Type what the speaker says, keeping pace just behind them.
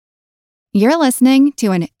You're listening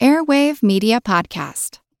to an Airwave Media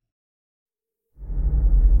Podcast.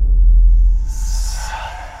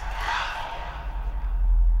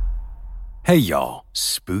 Hey y'all,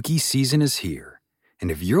 spooky season is here. And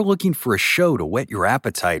if you're looking for a show to whet your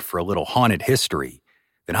appetite for a little haunted history,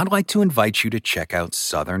 then I'd like to invite you to check out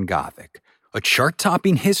Southern Gothic, a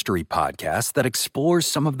chart-topping history podcast that explores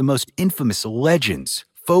some of the most infamous legends,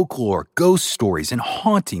 folklore, ghost stories, and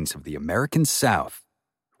hauntings of the American South.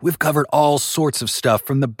 We've covered all sorts of stuff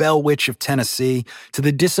from the Bell Witch of Tennessee to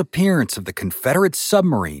the disappearance of the Confederate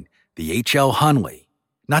submarine, the H.L. Hunley,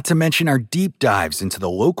 not to mention our deep dives into the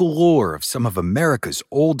local lore of some of America's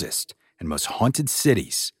oldest and most haunted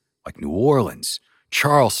cities, like New Orleans,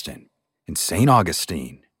 Charleston, and St.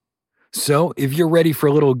 Augustine. So, if you're ready for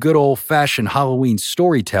a little good old-fashioned Halloween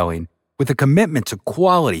storytelling with a commitment to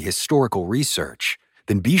quality historical research,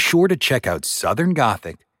 then be sure to check out Southern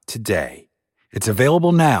Gothic today. It's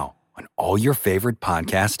available now on all your favorite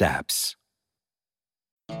podcast apps.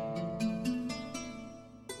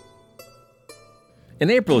 In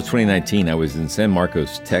April of 2019, I was in San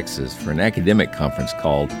Marcos, Texas for an academic conference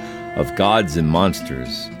called Of Gods and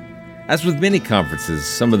Monsters. As with many conferences,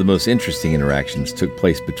 some of the most interesting interactions took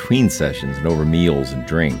place between sessions and over meals and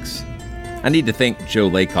drinks. I need to thank Joe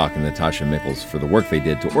Laycock and Natasha Mickles for the work they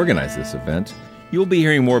did to organize this event. You'll be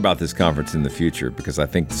hearing more about this conference in the future because I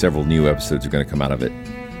think several new episodes are going to come out of it.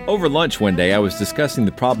 Over lunch one day, I was discussing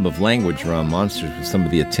the problem of language around monsters with some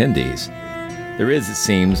of the attendees. There is, it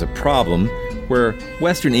seems, a problem where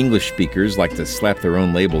Western English speakers like to slap their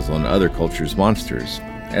own labels on other cultures' monsters.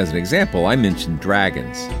 As an example, I mentioned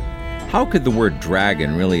dragons. How could the word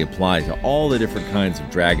dragon really apply to all the different kinds of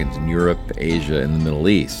dragons in Europe, Asia, and the Middle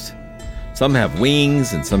East? Some have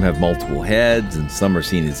wings, and some have multiple heads, and some are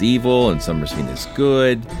seen as evil, and some are seen as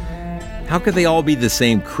good. How could they all be the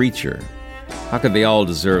same creature? How could they all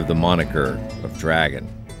deserve the moniker of dragon?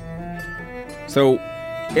 So,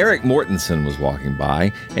 Eric Mortensen was walking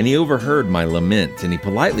by, and he overheard my lament, and he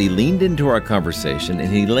politely leaned into our conversation,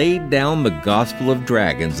 and he laid down the Gospel of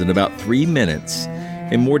Dragons in about 3 minutes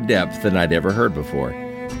in more depth than I'd ever heard before.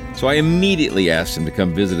 So I immediately asked him to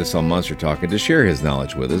come visit us on Monster Talk and to share his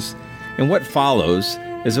knowledge with us. And what follows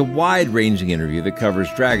is a wide-ranging interview that covers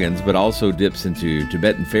dragons, but also dips into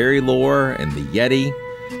Tibetan fairy lore and the Yeti.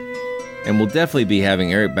 And we'll definitely be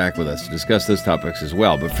having Eric back with us to discuss those topics as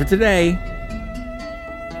well. But for today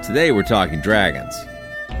we're talking dragons.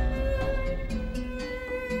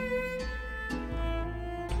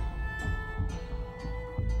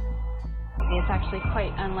 It's actually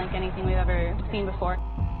quite unlike anything we've ever seen before.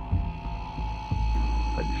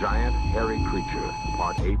 A giant, hairy creature,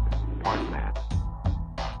 part ape, part man.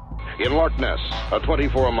 In Loch Ness, a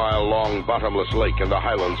 24-mile-long bottomless lake in the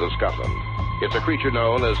Highlands of Scotland. It's a creature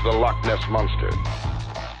known as the Loch Ness Monster.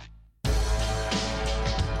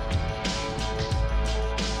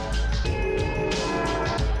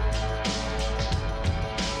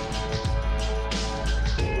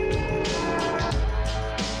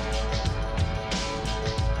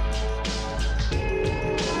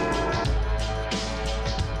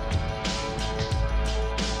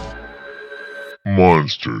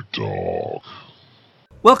 Monster Talk.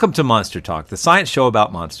 Welcome to Monster Talk, the science show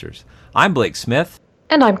about monsters. I'm Blake Smith.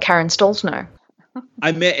 And I'm Karen Stolzno.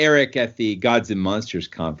 I met Eric at the Gods and Monsters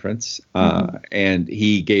conference, and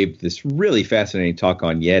he gave this really fascinating talk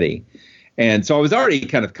on Yeti. And so I was already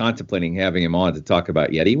kind of contemplating having him on to talk about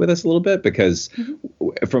Yeti with us a little bit, because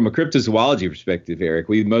from a cryptozoology perspective, Eric,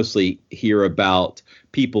 we mostly hear about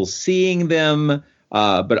people seeing them,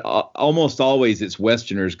 but almost always it's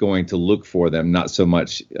Westerners going to look for them, not so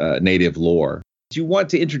much native lore. Do you want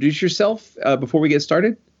to introduce yourself before we get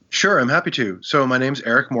started? Sure, I'm happy to. So my name's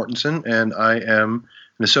Eric Mortensen, and I am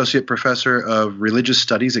an associate professor of religious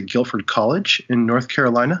studies at Guilford College in North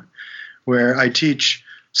Carolina, where I teach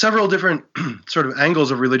several different sort of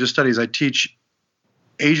angles of religious studies. I teach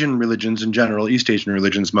Asian religions in general, East Asian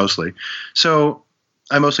religions mostly. So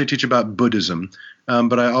I mostly teach about Buddhism,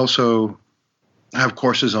 but I also have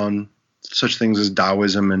courses on such things as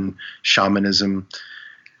Taoism and shamanism.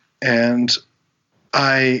 And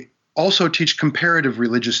I also teach comparative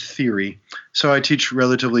religious theory. So I teach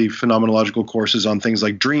relatively phenomenological courses on things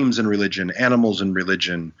like dreams and religion, animals and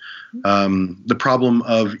religion, the problem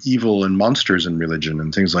of evil and monsters in religion,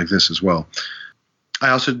 and things like this as well. I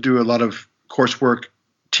also do a lot of coursework,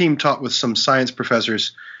 team taught with some science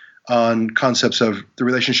professors, on concepts of the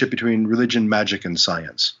relationship between religion, magic, and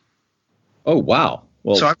science. Oh, wow.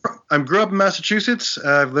 Well, so I grew up in Massachusetts.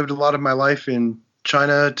 I've lived a lot of my life in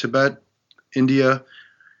China, Tibet, India,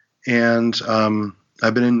 and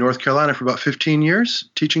I've been in North Carolina for about 15 years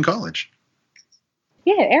teaching college.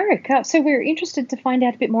 Yeah, Eric, so we're interested to find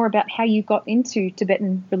out a bit more about how you got into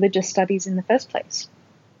Tibetan religious studies in the first place.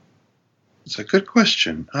 It's a good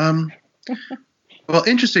question. Well,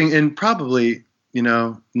 interesting and probably,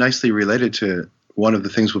 nicely related to one of the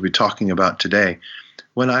things we'll be talking about today.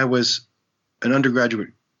 When I was an undergraduate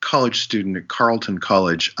college student at Carleton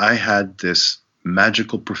College, I had this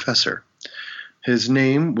magical professor. His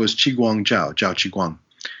name was Qiguang Zhao Qiguang,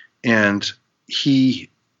 and he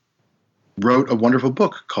wrote a wonderful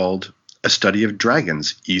book called A Study of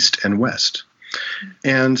Dragons, East and West.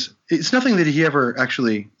 And it's nothing that he ever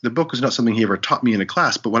the book was not something he ever taught me in a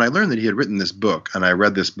class, but when I learned that he had written this book and I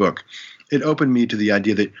read this book, it opened me to the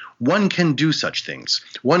idea that one can do such things.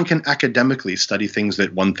 One can academically study things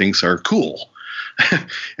that one thinks are cool.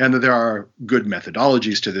 And that there are good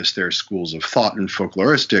methodologies to this. There are schools of thought and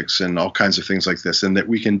folkloristics and all kinds of things like this, and that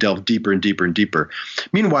we can delve deeper and deeper and deeper.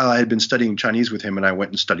 Meanwhile, I had been studying Chinese with him, and I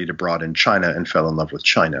went and studied abroad in China and fell in love with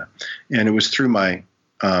China. And it was through my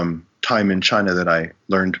time in China that I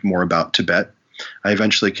learned more about Tibet. I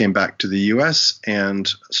eventually came back to the U.S. and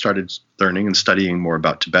started learning and studying more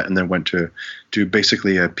about Tibet, and then went to do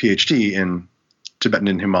basically a PhD in Tibetan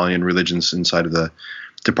and Himalayan religions inside of the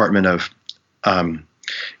Department of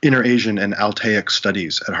Inner Asian and Altaic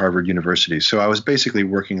Studies at Harvard University. So I was basically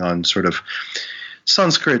working on sort of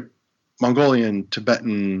Sanskrit, Mongolian,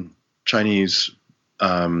 Tibetan, Chinese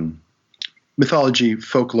mythology,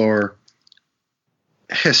 folklore,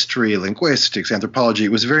 history, linguistics, anthropology.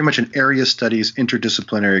 It was very much an area studies,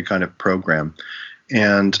 interdisciplinary kind of program.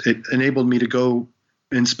 And it enabled me to go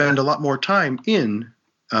and spend a lot more time in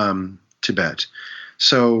Tibet.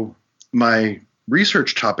 So my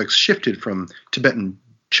research topics shifted from Tibetan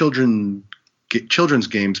children's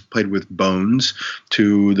games played with bones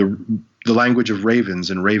to the language of ravens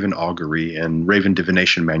and raven augury and raven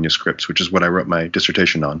divination manuscripts, which is what I wrote my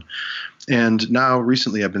dissertation on. And now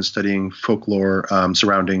recently I've been studying folklore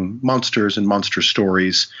surrounding monsters and monster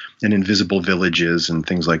stories and invisible villages and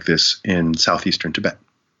things like this in southeastern Tibet.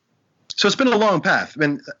 So it's been a long path. I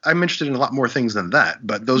mean, I'm interested in a lot more things than that,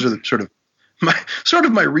 but those are the sort of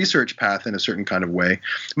my research path in a certain kind of way.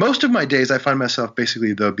 Most of my days, I find myself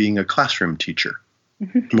basically, though, being a classroom teacher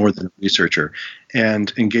more than a researcher,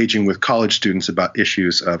 and engaging with college students about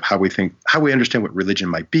issues of how we understand what religion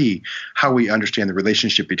might be, how we understand the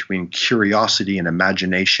relationship between curiosity and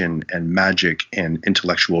imagination and magic and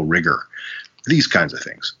intellectual rigor, these kinds of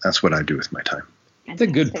things. That's what I do with my time. It's a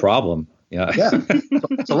good problem. Yeah.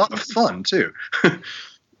 It's a lot of fun too.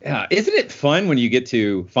 Yeah, isn't it fun when you get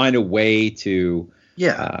to find a way to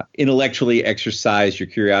intellectually exercise your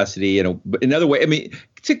curiosity in another way? I mean,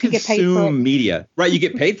 to consume media, right? You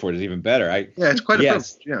get paid for it is even better. It's quite a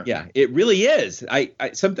privilege. Yeah, it really is. I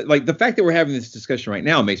something like the fact that we're having this discussion right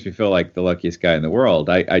now makes me feel like the luckiest guy in the world.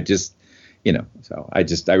 I just,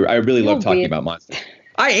 I really love talking about monsters.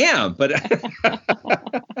 I am, but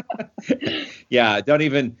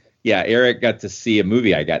Eric got to see a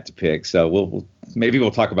movie I got to pick, so maybe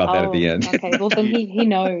we'll talk about that at the end. Okay, well then he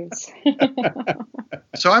knows.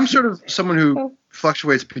 So I'm sort of someone who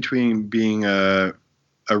fluctuates between being a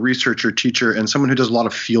researcher, teacher, and someone who does a lot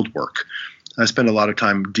of field work. I spend a lot of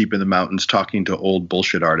time deep in the mountains talking to old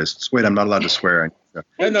bullshit artists. Wait, I'm not allowed to swear. No,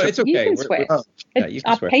 it's okay. You can swear. Our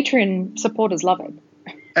Patreon supporters love it.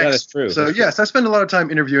 Yeah, that's true. So yes, I spend a lot of time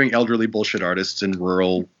interviewing elderly bullshit artists in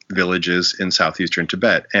rural villages in southeastern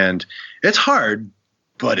Tibet, and it's hard,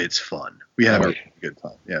 but it's fun. We have a good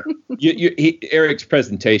time. Yeah. Eric's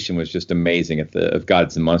presentation was just amazing at the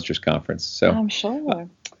Gods and Monsters conference. So I'm sure.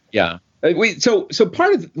 Yeah. So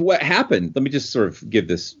part of what happened, let me just sort of give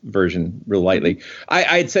this version real lightly. I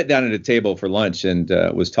had sat down at a table for lunch and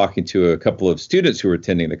was talking to a couple of students who were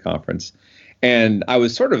attending the conference. And I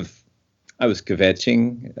was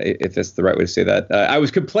kvetching, if that's the right way to say that. I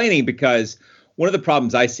was complaining because one of the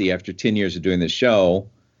problems I see after 10 years of doing this show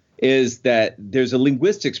is that there's a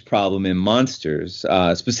linguistics problem in monsters,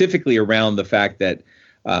 specifically around the fact that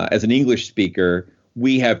as an English speaker,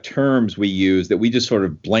 we have terms we use that we just sort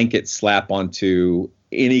of blanket slap onto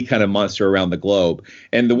any kind of monster around the globe.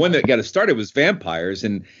 And the one that got us started was vampires.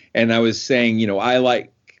 And I was saying, I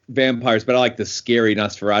like vampires, but I like the scary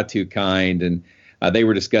Nosferatu kind. And they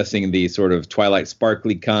were discussing the sort of Twilight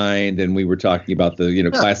Sparkly kind, and we were talking about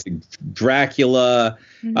the, classic Dracula.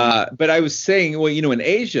 Mm-hmm. But I was saying, well, in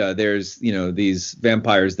Asia, there's, these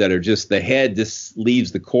vampires that are just the head just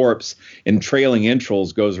leaves the corpse and trailing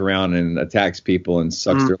entrails goes around and attacks people and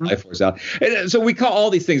sucks their life force out. And so we call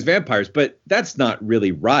all these things vampires, but that's not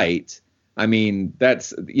really right. I mean,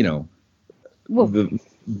 that's, the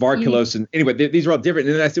Varkulos and anyway, these are all different.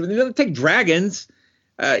 And then I said, well, take dragons.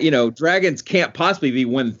 dragons can't possibly be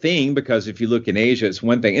one thing, because if you look in Asia, it's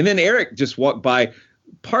one thing. And then Eric just walked by,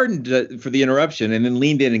 pardoned for the interruption, and then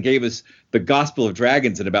leaned in and gave us the Gospel of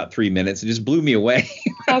Dragons in about 3 minutes. It just blew me away.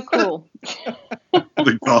 How cool.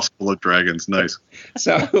 The Gospel of Dragons. Nice.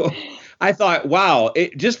 So I thought, wow,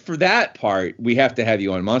 just for that part, we have to have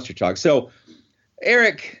you on Monster Talk. So,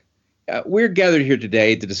 Eric, we're gathered here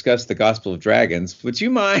today to discuss the Gospel of Dragons. Would you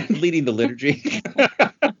mind leading the liturgy?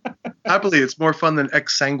 Happily, it's more fun than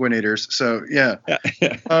ex-sanguinators. So, yeah.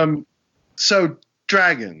 So,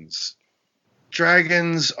 dragons.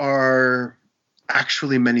 Dragons are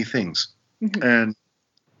actually many things. Mm-hmm. And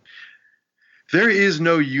there is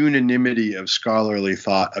no unanimity of scholarly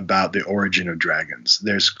thought about the origin of dragons.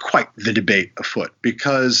 There's quite the debate afoot,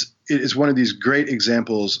 because it is one of these great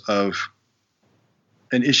examples of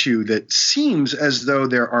an issue that seems as though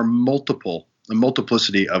there are a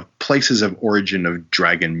multiplicity of places of origin of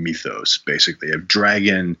dragon mythos, basically, of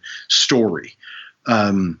dragon story,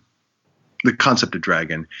 the concept of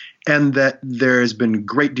dragon, and that there has been a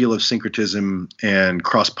great deal of syncretism and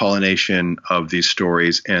cross-pollination of these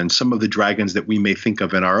stories, and some of the dragons that we may think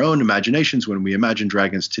of in our own imaginations when we imagine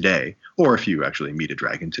dragons today, or if you actually meet a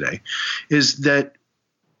dragon today, is that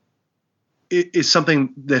it is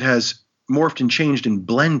something that has morphed and changed and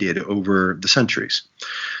blended over the centuries.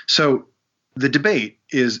 So the debate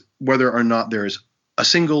is whether or not there is a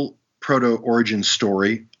single proto-origin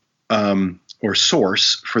story or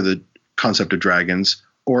source for the concept of dragons,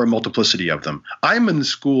 or a multiplicity of them. I'm in the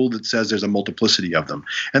school that says there's a multiplicity of them.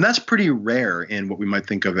 And that's pretty rare in what we might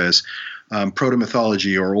think of as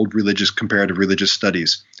proto-mythology or old comparative religious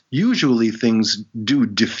studies. Usually things do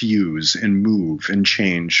diffuse and move and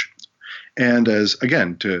change. And as,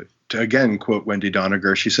 again, to again quote Wendy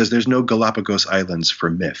Doniger, she says there's no Galapagos Islands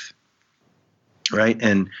for myth, right?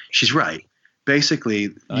 And she's right. Basically,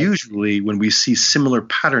 usually when we see similar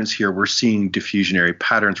patterns here, we're seeing diffusionary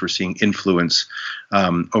patterns, we're seeing influence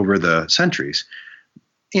over the centuries.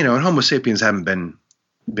 And Homo sapiens haven't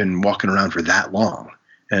been walking around for that long.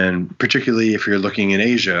 And particularly if you're looking in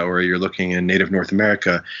Asia or you're looking in native North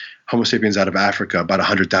America, Homo sapiens out of Africa, about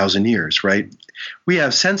 100,000 years, right? We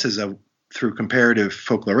have senses of, through comparative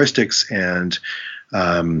folkloristics and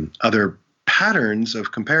other patterns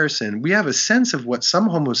of comparison, we have a sense of what some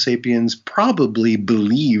Homo sapiens probably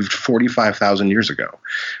believed 45,000 years ago.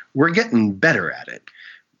 We're getting better at it.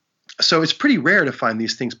 So it's pretty rare to find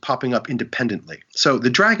these things popping up independently. So the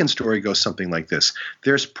dragon story goes something like this.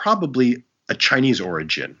 There's probably a Chinese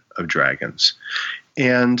origin of dragons,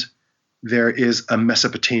 and there is a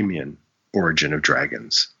Mesopotamian origin of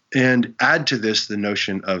dragons. And add to this the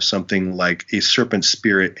notion of something like a serpent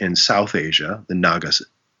spirit in South Asia, the Naga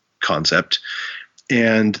concept,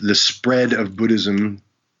 and the spread of Buddhism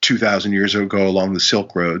 2,000 years ago along the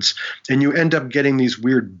Silk Roads. And you end up getting these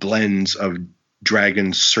weird blends of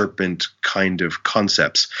dragon serpent kind of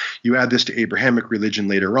concepts. You add this to Abrahamic religion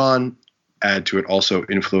later on, add to it also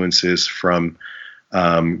influences from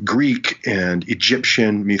Greek and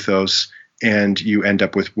Egyptian mythos, and you end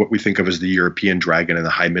up with what we think of as the European dragon in the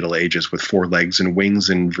High Middle Ages, with 4 legs and wings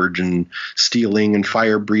and virgin stealing and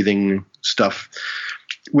fire-breathing stuff,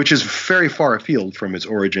 which is very far afield from its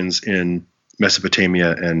origins in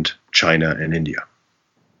Mesopotamia and China and India.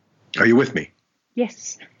 Are you with me?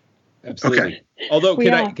 Yes. Absolutely. Okay. Although,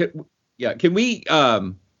 can we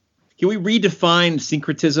redefine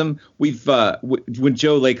syncretism? We've when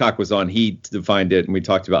Joe Laycock was on, he defined it, and we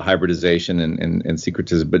talked about hybridization and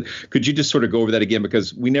syncretism. But could you just sort of go over that again,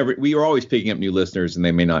 because we are always picking up new listeners, and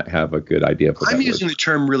they may not have a good idea of what I'm using the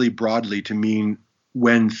term really broadly to mean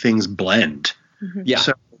when things blend. Mm-hmm. Yeah.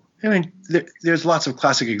 So, I mean, there's lots of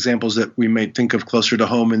classic examples that we might think of closer to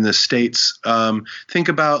home in the States. Think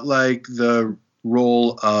about like the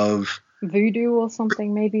role of voodoo or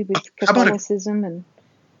something, maybe with Catholicism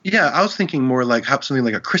Yeah, I was thinking more like something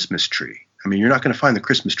like a Christmas tree. I mean, you're not going to find the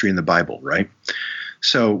Christmas tree in the Bible, right?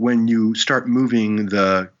 So when you start moving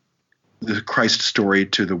the Christ story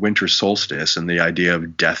to the winter solstice and the idea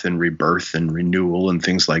of death and rebirth and renewal and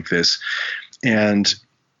things like this, and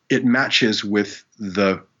it matches with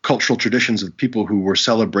the cultural traditions of people who were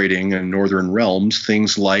celebrating in northern realms,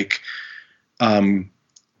 things like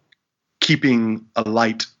keeping a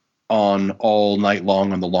light on all night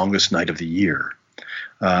long on the longest night of the year.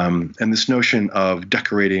 And this notion of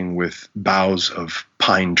decorating with boughs of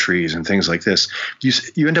pine trees and things like this,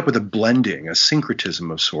 you end up with a blending, a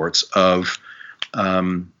syncretism of sorts of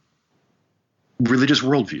religious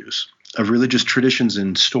worldviews, of religious traditions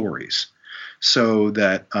and stories, so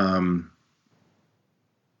that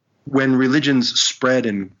when religions spread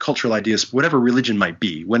and cultural ideas, whatever religion might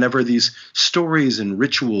be, whenever these stories and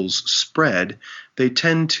rituals spread, they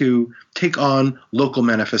tend to take on local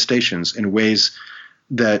manifestations in ways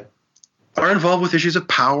that are involved with issues of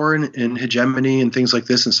power and hegemony and things like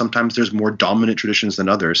this. And sometimes there's more dominant traditions than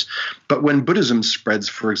others. But when Buddhism spreads,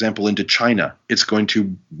 for example, into China, it's going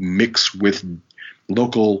to mix with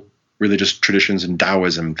local religious traditions and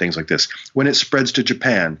Taoism, things like this. When it spreads to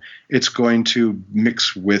Japan, it's going to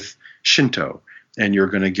mix with Shinto, and you're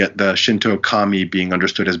going to get the Shinto kami being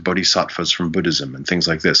understood as bodhisattvas from Buddhism and things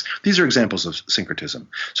like this. These are examples of syncretism.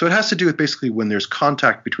 So it has to do with basically when there's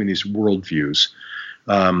contact between these worldviews,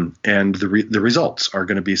 and the results are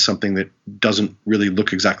going to be something that doesn't really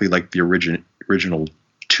look exactly like the original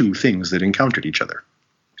two things that encountered each other.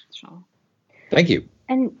 Sure. Thank you.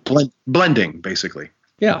 And blending, basically.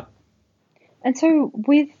 Yeah. And so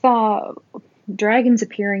with dragons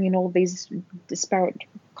appearing in all these disparate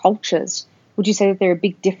cultures, would you say that there are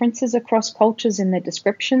big differences across cultures in the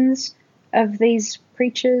descriptions of these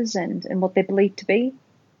creatures and what they're believed to be?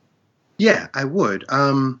 Yeah, I would.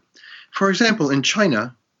 For example, in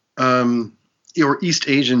China, or East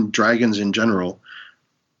Asian dragons in general,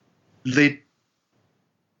 they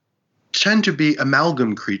tend to be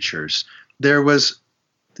amalgam creatures. There was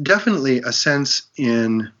definitely a sense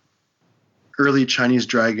in early Chinese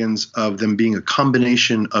dragons of them being a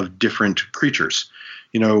combination of different creatures,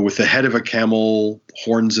 with the head of a camel,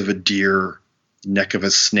 horns of a deer, neck of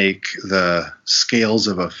a snake, the scales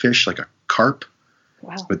of a fish like a carp,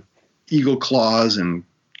 wow, with eagle claws and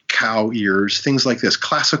cow ears, things like this.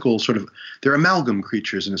 Classical they're amalgam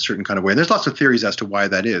creatures in a certain kind of way. And there's lots of theories as to why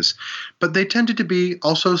that is. But they tended to be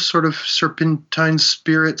also sort of serpentine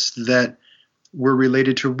spirits that were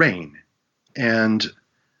related to rain. And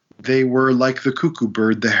they were like the cuckoo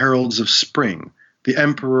bird, the heralds of spring. The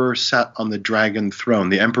emperor sat on the dragon throne.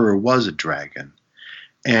 The emperor was a dragon.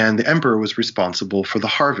 And the emperor was responsible for the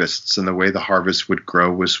harvests, and the way the harvest would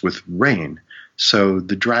grow was with rain. So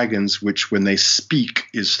the dragons, which when they speak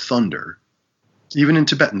is thunder. Even in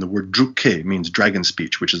Tibetan, the word drukhe means dragon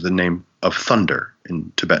speech, which is the name of thunder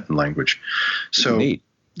in Tibetan language. So neat.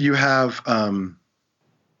 You have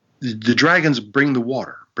the dragons bring the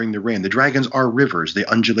water, bring the rain. The dragons are rivers. They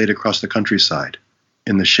undulate across the countryside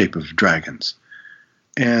in the shape of dragons.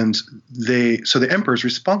 And so the emperor is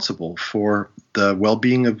responsible for the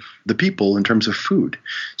well-being of the people in terms of food.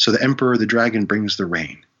 So the emperor, the dragon, brings the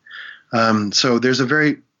rain. So there's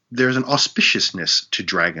an auspiciousness to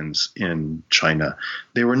dragons in China.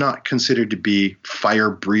 They were not considered to be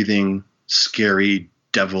fire-breathing, scary,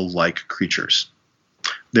 devil-like creatures.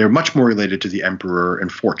 They're much more related to the emperor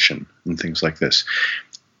and fortune and things like this.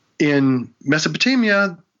 In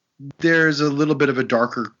Mesopotamia, there's a little bit of a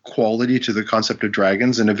darker quality to the concept of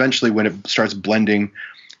dragons, and eventually when it starts blending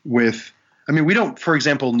with, we don't, for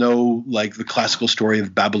example, know like the classical story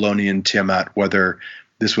of Babylonian Tiamat, whether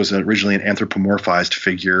this was originally an anthropomorphized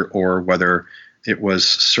figure or whether it was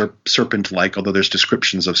serpent-like, although there's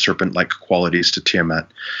descriptions of serpent-like qualities to Tiamat.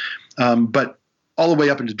 But all the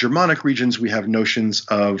way up into Germanic regions, we have notions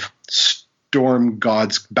of storm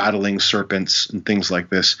gods battling serpents and things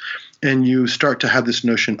like this. And you start to have this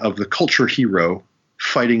notion of the culture hero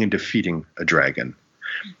fighting and defeating a dragon.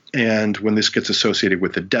 And when this gets associated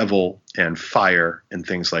with the devil and fire and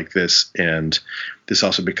things like this, and this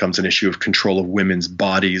also becomes an issue of control of women's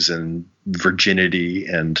bodies and virginity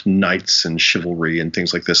and knights and chivalry and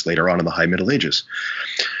things like this later on in the High Middle Ages.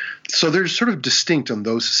 So they're sort of distinct on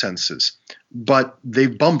those senses, but they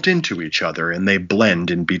bumped into each other and they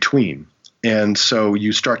blend in between. And so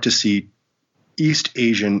you start to see East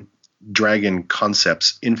Asian dragon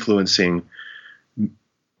concepts influencing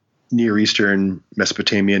Near Eastern,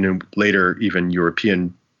 Mesopotamian, and later even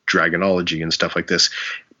European dragonology and stuff like this.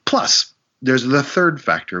 Plus, there's the third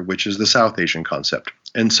factor, which is the South Asian concept.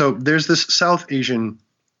 And so there's this South Asian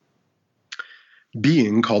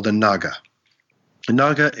being called a Naga. A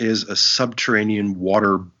Naga is a subterranean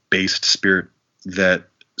water-based spirit that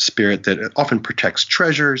often protects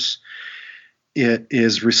treasures. It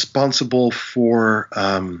is responsible for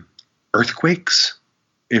earthquakes,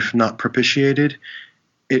 if not propitiated.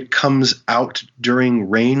 It comes out during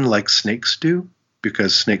rain like snakes do,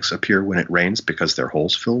 because snakes appear when it rains because their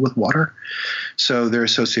holes fill with water. So they're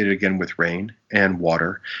associated again with rain and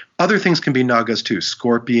water. Other things can be Nagas too,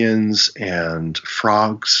 scorpions and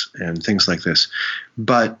frogs and things like this,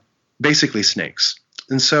 but basically snakes.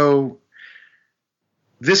 And so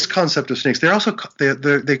this concept of snakes,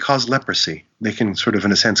 they cause leprosy. They can sort of,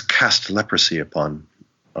 in a sense, cast leprosy upon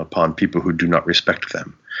people who do not respect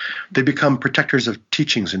them. They become protectors of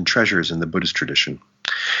teachings and treasures in the Buddhist tradition.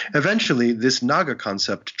 Eventually, this Naga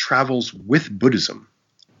concept travels with Buddhism,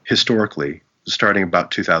 historically, starting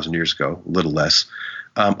about 2,000 years ago, a little less,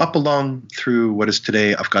 up along through what is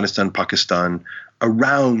today Afghanistan, Pakistan,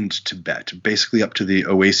 around Tibet, basically up to the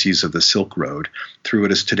oases of the Silk Road, through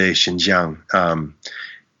what is today Xinjiang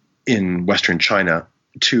in Western China,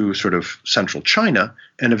 to sort of central China,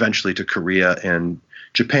 and eventually to Korea and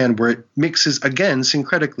Japan, where it mixes again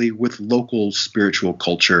syncretically with local spiritual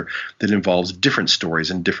culture that involves different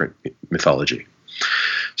stories and different mythology.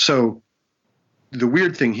 So the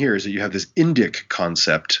weird thing here is that you have this Indic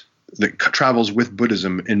concept that travels with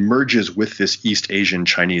Buddhism and merges with this East Asian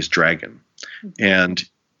Chinese dragon. And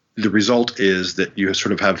the result is that you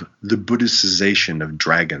sort of have the Buddhicization of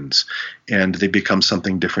dragons, and they become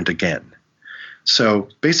something different again. So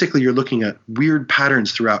basically you're looking at weird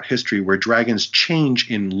patterns throughout history where dragons change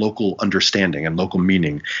in local understanding and local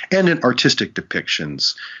meaning, and in artistic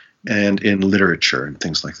depictions and in literature and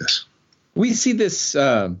things like this. We see this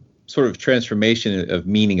sort of transformation of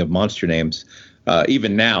meaning of monster names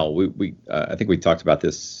even now. I think we talked about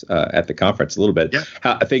this at the conference a little bit. Yeah.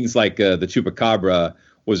 How things like the Chupacabra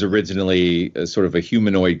was originally sort of a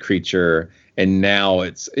humanoid creature, and now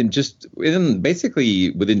it's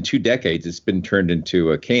basically within 2 decades, it's been turned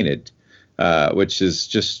into a canid, which is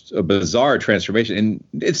just a bizarre transformation. And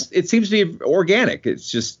it seems to be organic.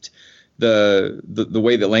 It's just the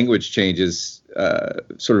way that language changes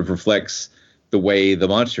sort of reflects the way the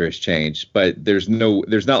monster has changed. But there's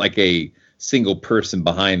not like a single person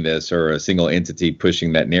behind this or a single entity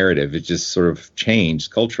pushing that narrative. It just sort of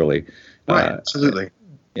changed culturally. Right, absolutely.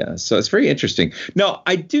 Yeah, so it's very interesting. Now,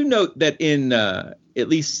 I do note that in at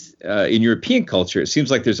least in European culture, it seems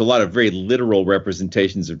like there's a lot of very literal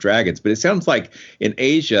representations of dragons. But it sounds like in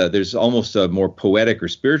Asia, there's almost a more poetic or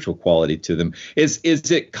spiritual quality to them. Is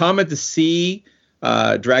it common to see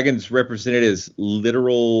dragons represented as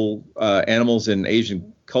literal animals in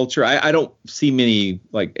Asian culture? I don't see many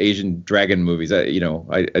like Asian dragon movies. I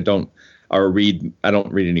don't read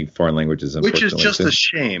any foreign languages. Which is just a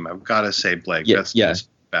shame, I've got to say, Blake. That's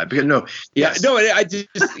bad because no. Yeah, yes. No, I just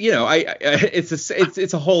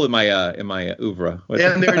it's a hole in my oeuvre.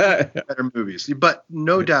 And there are better movies, but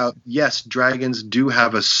no doubt, yes, dragons do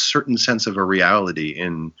have a certain sense of a reality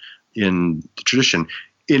in the tradition.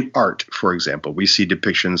 In art, for example, we see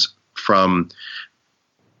depictions from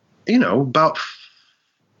about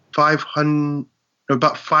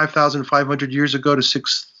 5,500 years ago to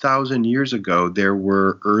 6,000 years ago. There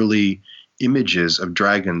were early images of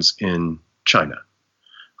dragons in China,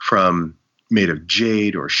 made of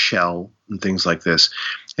jade or shell and things like this.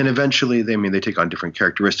 And eventually they take on different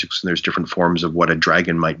characteristics, and there's different forms of what a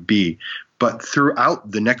dragon might be. But throughout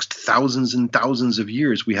the next thousands and thousands of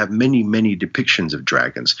years, we have many, many depictions of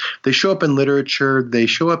dragons. They show up in literature. They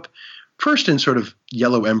show up first in sort of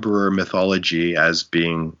Yellow Emperor mythology as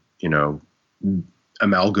being,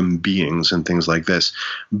 amalgam beings and things like this.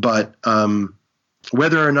 But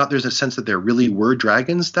whether or not there's a sense that there really were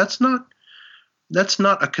dragons, that's not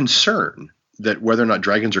a concern, that whether or not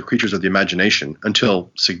dragons are creatures of the imagination, until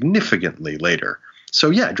significantly later. So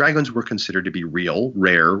yeah, dragons were considered to be real,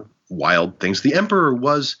 rare, wild things. The emperor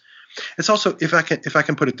was. It's also, if I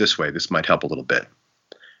can put it this way, this might help a little bit.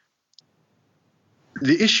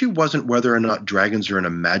 The issue wasn't whether or not dragons are an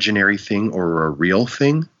imaginary thing or a real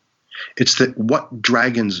thing. It's that what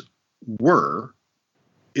dragons were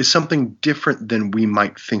is something different than we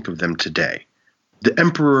might think of them today. The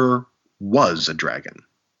emperor was a dragon.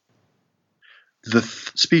 The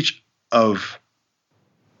speech of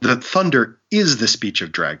the thunder is the speech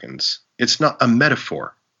of dragons. It's not a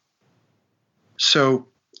metaphor. So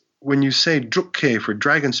when you say drukke for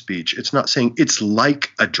dragon speech, it's not saying it's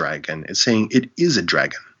like a dragon. It's saying it is a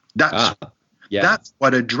dragon. That's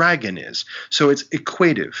what a dragon is. So it's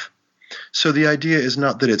equative. So the idea is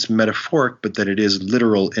not that it's metaphoric, but that it is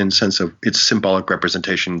literal in sense of its symbolic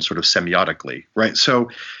representation, sort of semiotically, right? So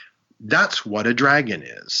that's what a dragon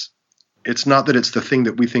is. It's not that it's the thing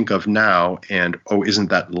that we think of now and, isn't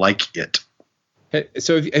that like it?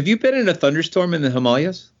 So have you been in a thunderstorm in the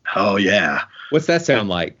Himalayas? Oh, yeah. What's that sound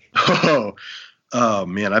like? Oh,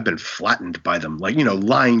 man, I've been flattened by them. Like,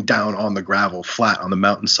 lying down on the gravel flat on the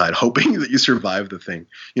mountainside, hoping that you survive the thing.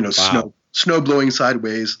 Wow. Snow blowing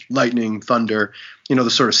sideways, lightning, thunder, the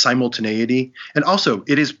sort of simultaneity. And also,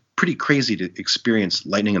 it is pretty crazy to experience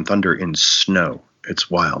lightning and thunder in snow. It's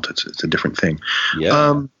wild. It's a different thing.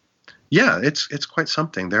 Yeah. It's quite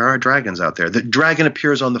something. There are dragons out there. The dragon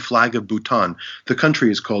appears on the flag of Bhutan. The country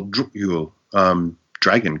is called Drukyul,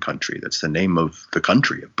 Dragon Country. That's the name of the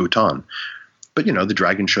country of Bhutan. But the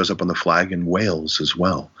dragon shows up on the flag in Wales as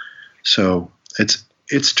well. So it's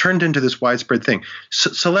it's turned into this widespread thing.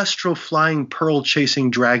 Celestial flying pearl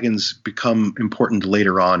chasing dragons become important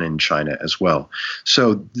later on in China as well.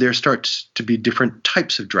 So there starts to be different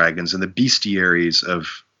types of dragons, and the bestiaries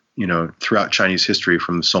of, throughout Chinese history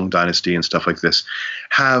from the Song Dynasty and stuff like this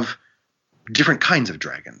have different kinds of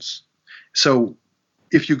dragons. So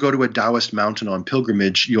if you go to a Taoist mountain on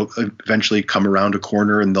pilgrimage, you'll eventually come around a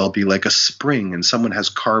corner and there'll be like a spring, and someone has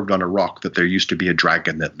carved on a rock that there used to be a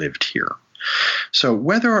dragon that lived here. So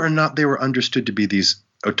whether or not they were understood to be these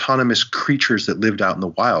autonomous creatures that lived out in the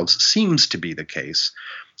wilds seems to be the case.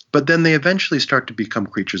 But then they eventually start to become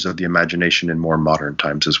creatures of the imagination in more modern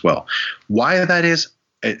times as well. Why that is,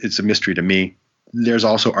 it's a mystery to me. There's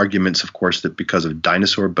also arguments, of course, that because of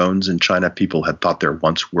dinosaur bones in China, people had thought there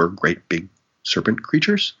once were great big serpent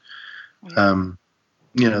creatures. There's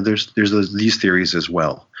these theories as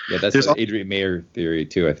well. Yeah, that's the Adrian Mayer theory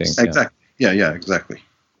too, I think. Exactly. Yeah, exactly.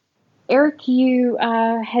 Eric, you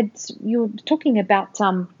were talking about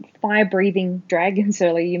fire-breathing dragons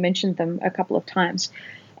earlier. You mentioned them a couple of times,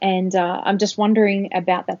 and I'm just wondering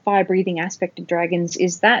about that fire-breathing aspect of dragons.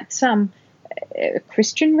 Is that a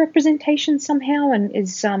Christian representation somehow, and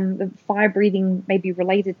is the fire-breathing maybe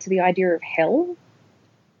related to the idea of hell?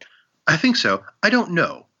 I think so. I don't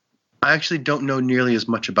know. I actually don't know nearly as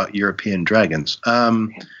much about European dragons.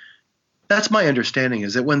 That's my understanding,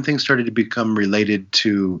 is that when things started to become related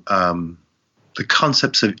to the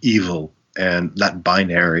concepts of evil and that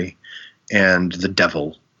binary and the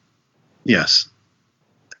devil, yes,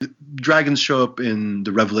 dragons show up in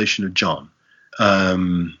the Revelation of John.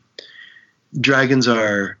 Dragons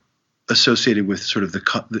are associated with sort of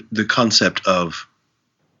the concept of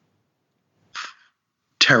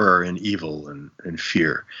terror and evil and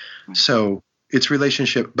fear. So its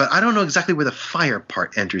relationship, but I don't know exactly where the fire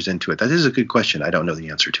part enters into it. That is a good question. I don't know the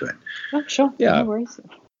answer to it. Oh, sure. Yeah. No worries.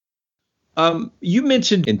 You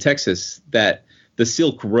mentioned in Texas that the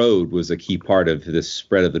Silk Road was a key part of this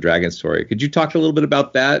spread of the dragon story. Could you talk a little bit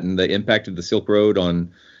about that and the impact of the Silk Road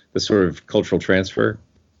on the sort of cultural transfer?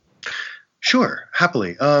 Sure,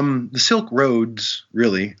 happily. The Silk Roads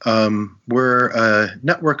really were a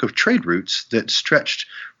network of trade routes that stretched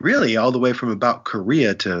really all the way from about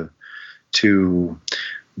Korea to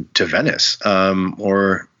Venice, and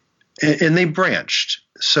they branched.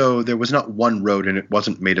 So there was not one road, and it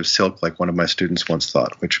wasn't made of silk like one of my students once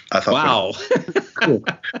thought, which I thought was cool.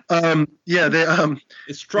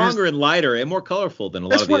 It's stronger and lighter and more colorful than a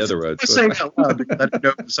lot of the other roads. I'm saying out loud because I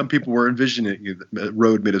know some people were envisioning a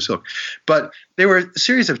road made of silk, but they were a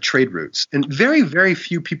series of trade routes, and very, very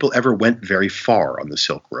few people ever went very far on the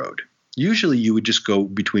Silk Road. Usually, you would just go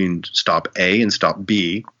between stop A and stop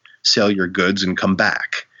B, sell your goods, and come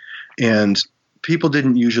back, and people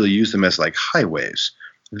didn't usually use them as like highways.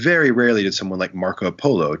 Very rarely did someone like Marco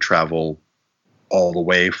Polo travel all the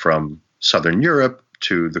way from southern Europe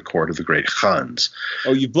to the court of the great Khans.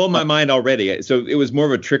 Oh, you've blown my mind already. So it was more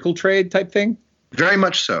of a trickle trade type thing? Very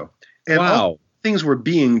much so. And all things were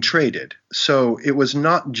being traded. So it was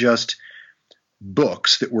not just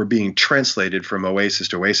books that were being translated from oasis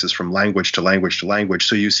to oasis, from language to language to language.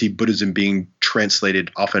 So you see Buddhism being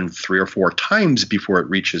translated often 3 or 4 times before it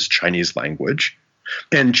reaches Chinese language.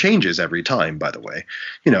 And changes every time, by the way.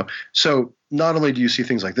 So not only do you see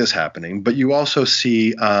things like this happening, but you also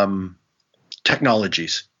see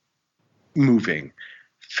technologies moving,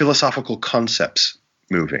 philosophical concepts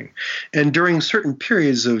moving. And during certain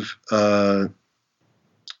periods of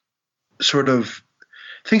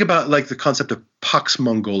think about like the concept of Pax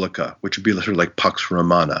Mongolica, which would be sort of like Pax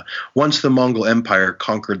Romana. Once the Mongol Empire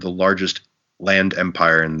conquered the largest land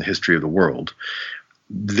empire in the history of the world,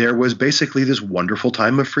 there was basically this wonderful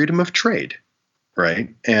time of freedom of trade,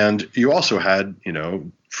 right? And you also had,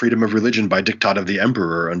 freedom of religion by diktat of the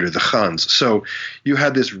emperor under the Khans. So you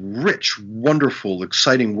had this rich, wonderful,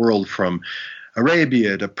 exciting world from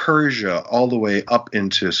Arabia to Persia all the way up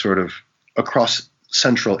into sort of across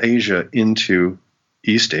Central Asia into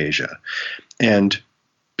East Asia. And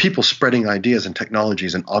people spreading ideas and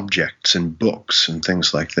technologies and objects and books and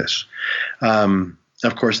things like this.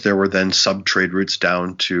 Of course, there were then sub-trade routes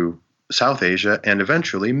down to South Asia and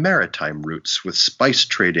eventually maritime routes with spice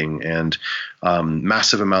trading and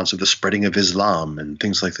massive amounts of the spreading of Islam and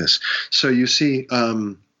things like this. So you see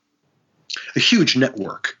a huge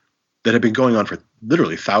network that had been going on for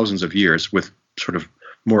literally thousands of years with sort of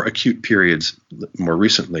more acute periods more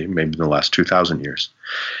recently, maybe in the last 2,000 years.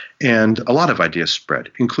 And a lot of ideas spread,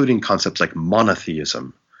 including concepts like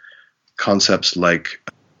monotheism, concepts like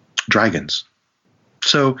dragons.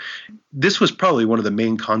 So this was probably one of the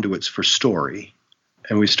main conduits for story,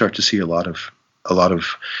 and we start to see a lot of a lot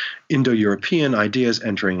of Indo-European ideas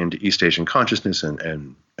entering into East Asian consciousness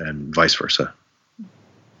and vice versa.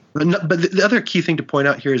 But the other key thing to point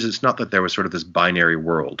out here is it's not that there was sort of this binary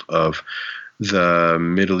world of the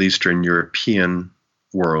Middle Eastern European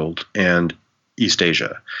world and East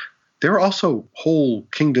Asia. There were also whole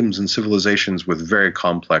kingdoms and civilizations with very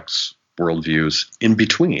complex worldviews in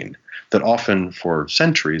between that often for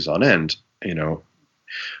centuries on end,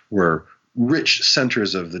 were rich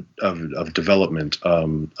centers of development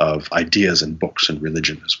of ideas and books and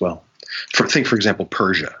religion as well. Think, for example,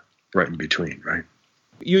 Persia, right in between, right?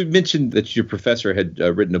 You mentioned that your professor had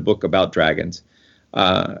written a book about dragons.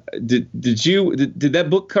 Did that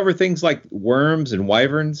book cover things like worms and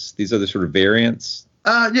wyverns, these other sort of variants?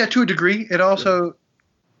 Yeah, to a degree. It also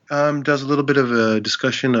does a little bit of a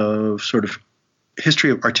discussion of sort of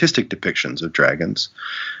history of artistic depictions of dragons.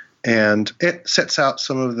 And it sets out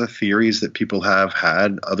some of the theories that people have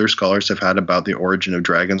had, other scholars have had about the origin of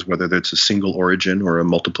dragons, whether it's a single origin or a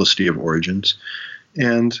multiplicity of origins.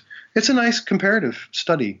 And it's a nice comparative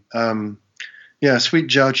study. Sweet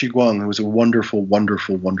Zhao Qiguang was a wonderful,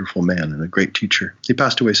 wonderful, wonderful man and a great teacher. He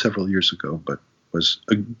passed away several years ago, but was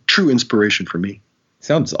a true inspiration for me.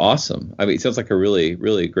 Sounds awesome. I mean, it sounds like a really,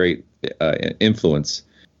 really great influence.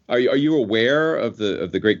 Are you aware of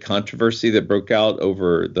the great controversy that broke out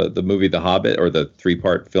over the movie The Hobbit, or the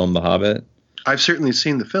 3-part film The Hobbit? I've certainly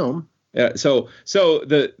seen the film. Yeah. So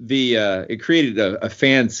it created a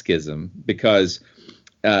fan schism because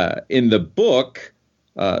in the book,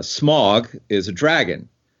 Smaug is a dragon,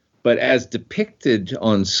 but as depicted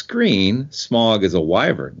on screen, Smaug is a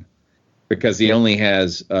wyvern because he only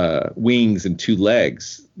has wings and 2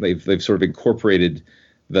 legs. They've sort of incorporated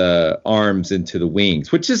the arms into the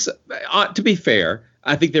wings, which is, to be fair,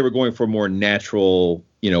 I think they were going for a more natural,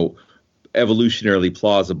 evolutionarily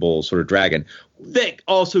plausible sort of dragon that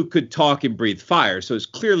also could talk and breathe fire. So it's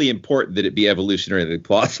clearly important that it be evolutionarily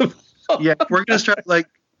plausible. Yeah, we're going to start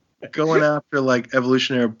going after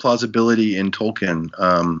evolutionary plausibility in Tolkien.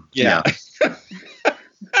 Yeah.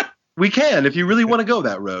 We can, if you really want to go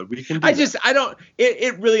that road, we can do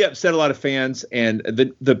it really upset a lot of fans, and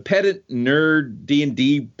the pedant nerd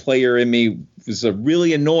D&D player in me was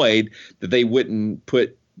really annoyed that they wouldn't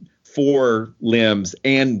put 4 limbs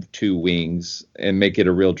and 2 wings and make it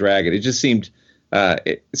a real dragon. It just seemed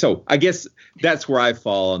so I guess that's where I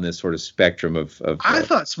fall on this sort of spectrum of I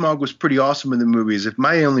thought Smaug was pretty awesome in the movies. If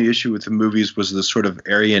my only issue with the movies was the sort of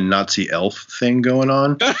Aryan Nazi elf thing going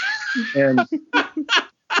on.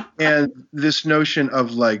 And this notion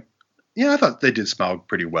of I thought they did Smaug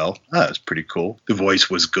pretty well. That was pretty cool. The voice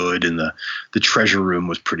was good, and the treasure room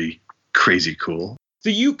was pretty crazy cool. So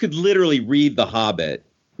you could literally read The Hobbit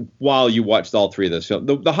while you watched all 3 of those films.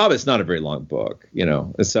 The Hobbit's not a very long book,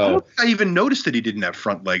 So I even noticed that he didn't have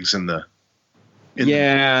front legs in the. I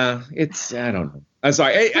don't know. I'm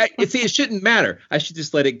sorry. See, it shouldn't matter. I should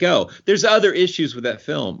just let it go. There's other issues with that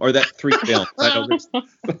film, or that 3 films.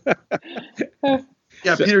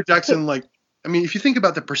 Yeah, Peter Jackson, if you think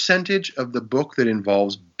about the percentage of the book that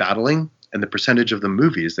involves battling and the percentage of the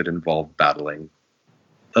movies that involve battling,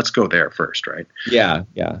 let's go there first, right? Yeah.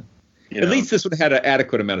 At least this one had an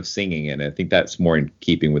adequate amount of singing in it. I think that's more in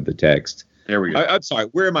keeping with the text. There we go. I'm sorry.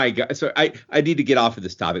 Where am I? So I need to get off of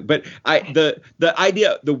this topic. But the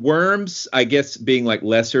idea, the worms, I guess, being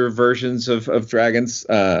lesser versions of dragons,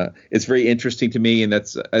 is very interesting to me, and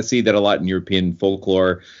I see that a lot in European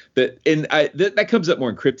folklore. That comes up more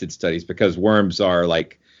in cryptid studies because worms are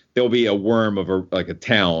there'll be a worm of a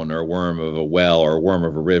town, or a worm of a well, or a worm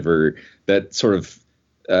of a river that sort of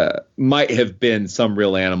might have been some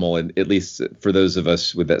real animal, and at least for those of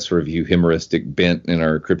us with that sort of humoristic bent in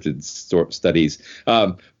our cryptid studies.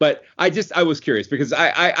 But I was curious because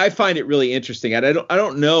I find it really interesting, and I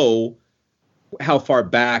don't know how far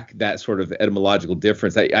back that sort of etymological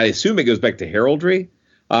difference. I assume it goes back to heraldry,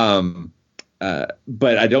 but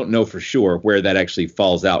I don't know for sure where that actually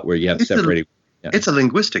falls out, where you have separated. It's a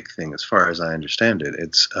linguistic thing, as far as I understand it.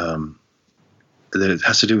 It's that it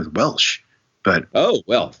has to do with Welsh. But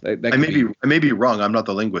I may be wrong. I'm not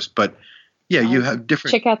the linguist, but you have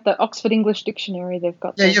different. Check out the Oxford English Dictionary. They've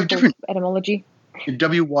got you have different etymology.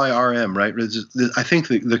 WYRM, right? I think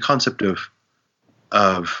the concept of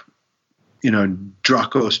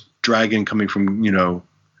Dracos, dragon, coming from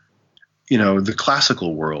the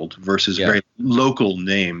classical world versus very local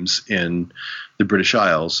names in the British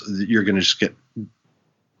Isles. You're going to just get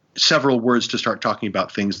several words to start talking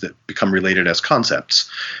about things that become related as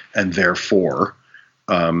concepts, and therefore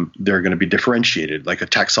they're going to be differentiated, like a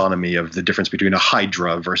taxonomy of the difference between a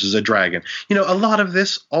hydra versus a dragon. A lot of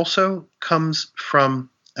this also comes from,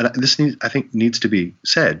 and this I think needs to be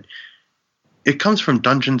said, it comes from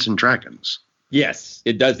Dungeons and Dragons. Yes,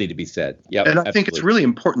 it does need to be said. Yeah, and I think it's really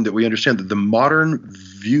important that we understand that the modern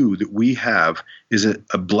view that we have is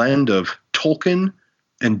a blend of Tolkien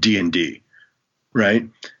and D&D, right?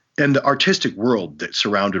 And the artistic world that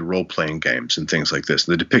surrounded role-playing games and things like this,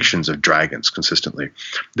 the depictions of dragons consistently,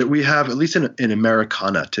 that we have, at least in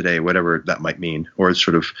Americana today, whatever that might mean, or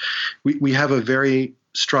sort of, we have a very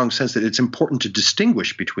strong sense that it's important to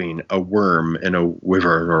distinguish between a worm and a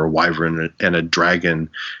wyvern or a wyvern and a dragon,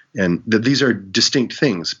 and that these are distinct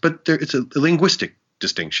things. But it's a linguistic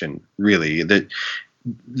distinction, really, that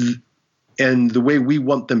and the way we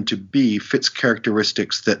want them to be fits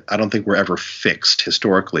characteristics that I don't think were ever fixed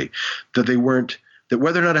historically, that they weren't, that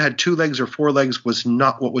whether or not it had 2 legs or 4 legs was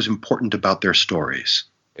not what was important about their stories.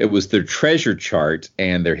 It was their treasure chart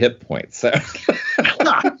and their hit points. So.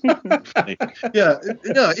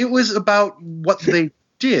 It was about what they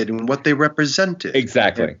did and what they represented.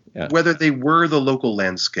 Exactly. Yeah. Whether they were the local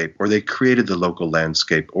landscape or they created the local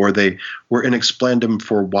landscape or they were an explandum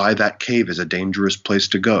for why that cave is a dangerous place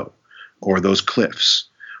to go, or those cliffs,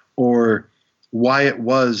 or why it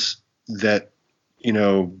was that,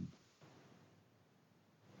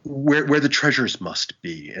 where the treasures must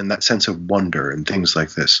be, and that sense of wonder and things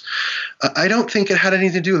like this. I don't think it had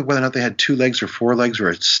anything to do with whether or not they had 2 legs or 4 legs or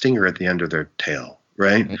a stinger at the end of their tail,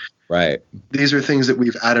 right? Right. These are things that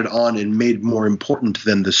we've added on and made more important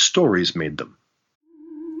than the stories made them.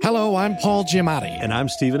 Hello, I'm Paul Giamatti. And I'm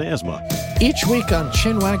Stephen Asma. Each week on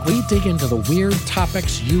Chinwag, we dig into the weird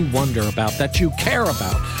topics you wonder about, that you care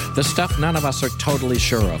about. The stuff none of us are totally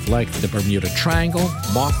sure of, like the Bermuda Triangle,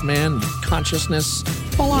 Mothman, consciousness,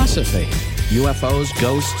 philosophy, UFOs,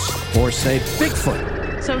 ghosts, or, say, Bigfoot.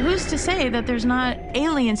 So who's to say that there's not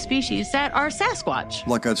alien species that are Sasquatch?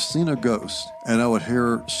 Like I've seen a ghost, and I would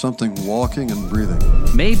hear something walking and breathing.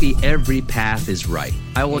 Maybe every path is right.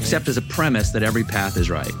 I will accept as a premise that every path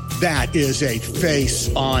is right. That is a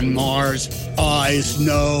face on Mars. Eyes,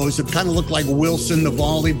 nose. It kind of looked like Wilson, the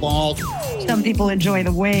volleyball. Some people enjoy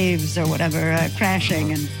the waves or whatever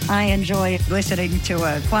crashing, and I enjoy listening to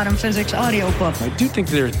a quantum physics audiobook. I do think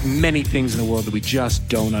there are many things in the world that we just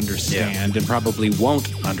don't understand and probably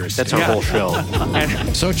won't understand. That's our whole show.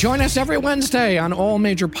 So join us every Wednesday on all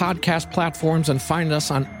major podcast platforms and find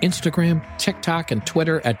us on Instagram, TikTok, and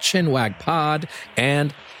Twitter at ChinwagPod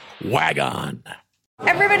and Wagon.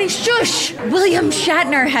 Everybody shush! William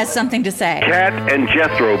Shatner has something to say. Cat and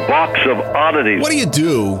Jethro, box of oddities. What do you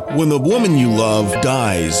do when the woman you love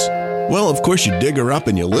dies? Well, of course you dig her up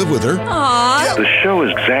and you live with her. Aww. The show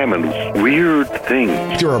examines weird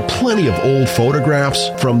things. There are plenty of old photographs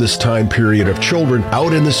from this time period of children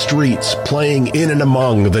out in the streets playing in and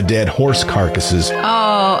among the dead horse carcasses.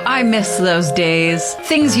 Oh, I miss those days.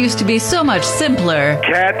 Things used to be so much simpler.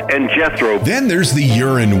 Cat and Jethro. Then there's the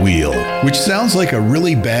urine wheel, which sounds like a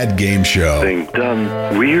really bad game show.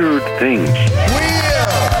 Done weird things.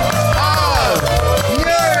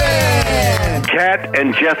 Cat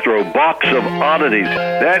and Jethro, box of oddities.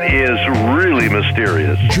 That is really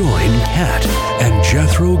mysterious. Join Cat and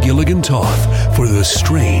Jethro Gilligan Toth for the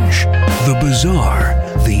strange, the bizarre,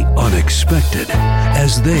 the unexpected,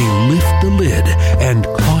 as they lift the lid and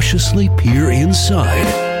cautiously peer inside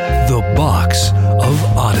the Box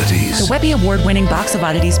of Oddities. The Webby Award-winning Box of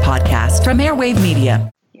Oddities podcast from Airwave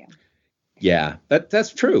Media. Yeah,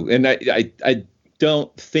 that's true. And I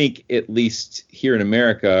don't think, at least here in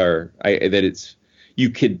America, that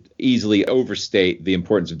you could easily overstate the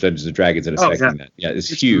importance of Dungeons and Dragons in affecting that. Yeah, it's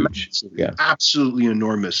huge. Yeah, absolutely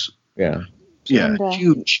enormous. Yeah, and,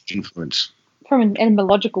 huge influence. From an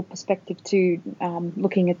etymological perspective, too,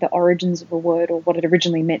 looking at the origins of a word or what it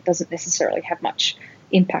originally meant doesn't necessarily have much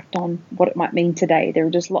impact on what it might mean today. There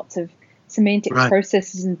are just lots of semantic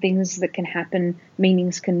processes and things that can happen.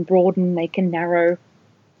 Meanings can broaden, they can narrow.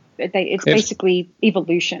 It's basically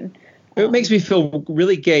evolution. It makes me feel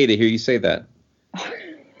really gay to hear you say that.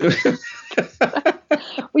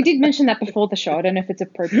 We did mention that before the show. I don't know if it's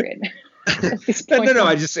appropriate at this point. No,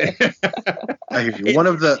 I just say. I hear you. One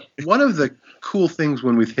of the cool things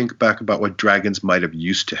when we think back about what dragons might have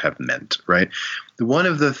used to have meant, right? One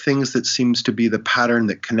of the things that seems to be the pattern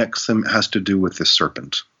that connects them has to do with the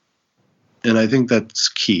serpent. And I think that's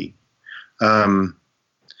key.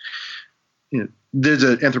 There's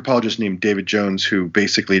an anthropologist named David Jones who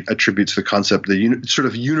basically attributes the concept, the sort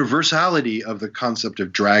of universality of the concept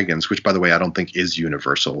of dragons, which, by the way, I don't think is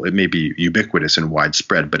universal. It may be ubiquitous and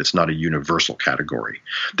widespread, but it's not a universal category.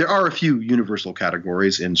 There are a few universal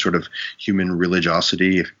categories in sort of human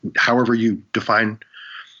religiosity, however you define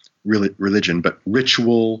religion, but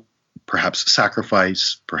ritual, perhaps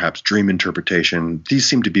sacrifice, perhaps dream interpretation, these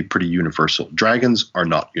seem to be pretty universal. Dragons are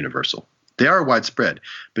not universal. They are widespread.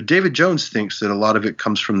 But David Jones thinks that a lot of it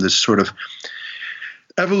comes from this sort of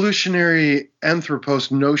evolutionary anthropos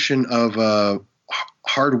notion of a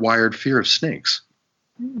hardwired fear of snakes,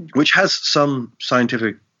 which has some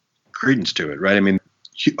scientific credence to it, right? I mean,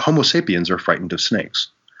 Homo sapiens are frightened of snakes.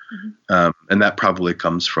 And that probably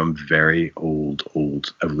comes from very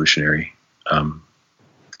old evolutionary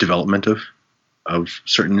development of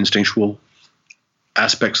certain instinctual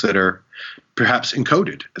aspects that are perhaps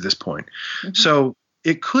encoded at this point. So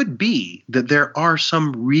it could be that there are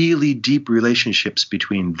some really deep relationships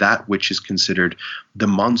between that which is considered the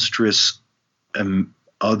monstrous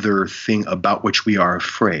other thing about which we are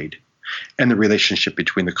afraid and the relationship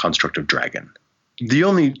between the construct of dragon. The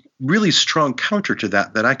only really strong counter to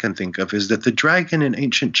that I can think of is that the dragon in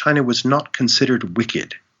ancient China was not considered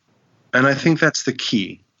wicked. And I think that's the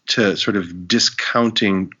key to sort of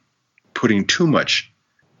discounting, putting too much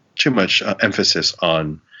emphasis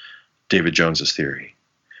on David Jones's theory.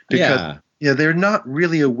 Because they're not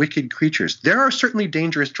really a wicked creatures. There are certainly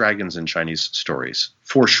dangerous dragons in Chinese stories,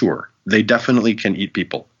 for sure. They definitely can eat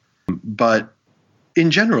people. But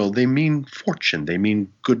in general, they mean fortune. They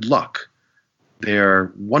mean good luck. They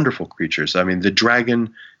are wonderful creatures. I mean, the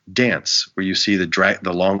dragon dance, where you see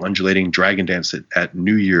the long undulating dragon dance at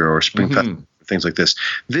New Year or Spring Festival, things like this.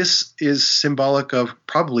 This is symbolic of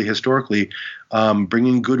probably historically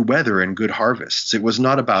bringing good weather and good harvests. It was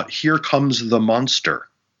not about here comes the monster.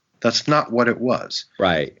 That's not what it was.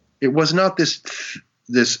 Right. It was not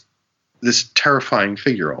this terrifying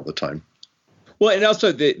figure all the time. Well, and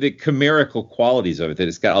also the chimerical qualities of it, that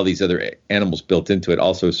it's got all these other animals built into it,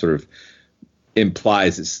 also sort of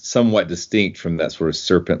implies it's somewhat distinct from that sort of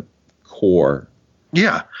serpent core.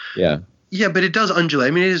 Yeah. Yeah. Yeah, but it does undulate.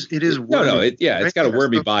 I mean, it is wormy. It's got a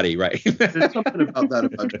wormy body, right? There's something about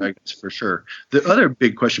dragons for sure. The other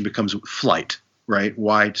big question becomes flight, right?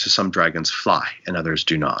 Why do some dragons fly and others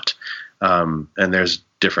do not? And there's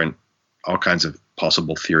all kinds of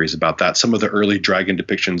possible theories about that. Some of the early dragon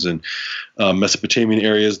depictions in Mesopotamian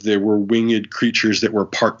areas, there were winged creatures that were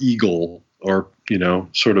part eagle or,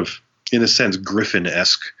 sort of, in a sense,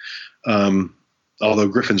 griffin-esque. Although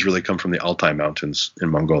griffins really come from the Altai Mountains in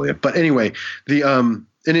Mongolia. But anyway, in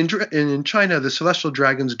China, the celestial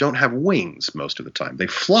dragons don't have wings most of the time. They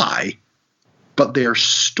fly, but they are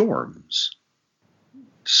storms.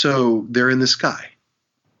 So they're in the sky.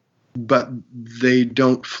 But they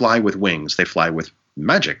don't fly with wings. They fly with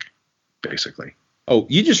magic, basically. Oh,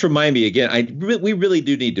 you just remind me again. We really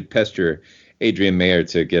do need to pester Adrienne Mayer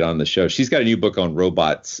to get on the show. She's got a new book on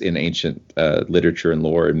robots in ancient literature and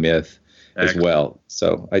lore and myth as well.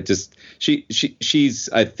 So she's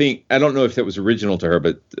I think, I don't know if that was original to her,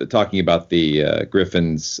 but talking about the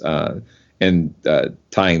griffins and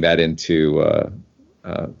tying that into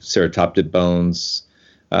ceratopsid bones,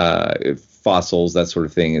 fossils, that sort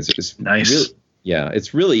of thing is nice. Really,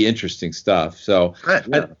 it's really interesting stuff. So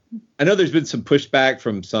I know there's been some pushback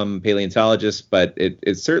from some paleontologists, but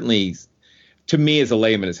it certainly, to me as a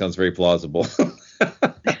layman, it sounds very plausible.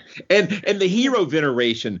 and the hero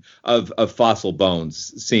veneration of fossil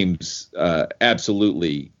bones seems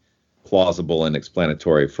absolutely plausible and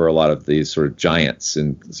explanatory for a lot of these sort of giants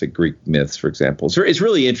in, say, Greek myths, for example. So it's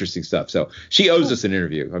really interesting stuff. So she owes us an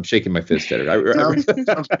interview. I'm shaking my fist at it.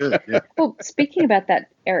 Sounds good. Yeah. Well, speaking about that,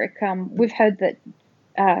 Eric, we've heard that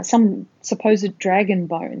some supposed dragon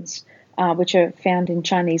bones, which are found in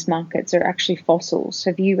Chinese markets, are actually fossils.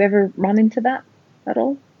 Have you ever run into that at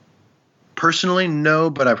all? Personally, no,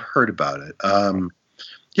 but I've heard about it.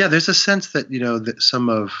 There's a sense that, that some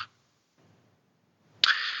of,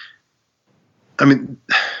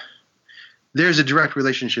 there's a direct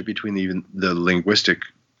relationship between even the linguistic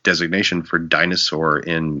designation for dinosaur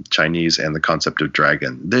in Chinese and the concept of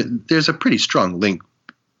dragon. There's a pretty strong link,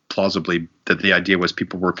 plausibly, that the idea was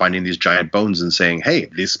people were finding these giant bones and saying, hey,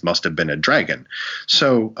 this must have been a dragon.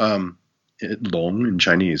 So, long in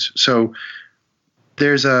Chinese. So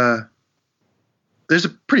there's a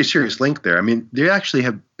pretty serious link there. I mean, they actually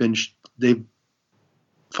have been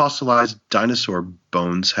fossilized dinosaur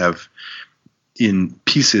bones have in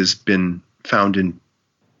pieces been found in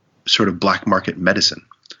sort of black market medicine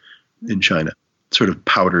in China, sort of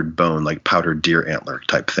powdered bone, like powdered deer antler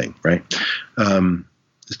type thing, right?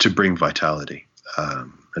 To bring vitality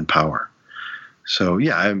and power. So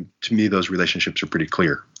to me, those relationships are pretty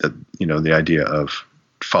clear. That the idea of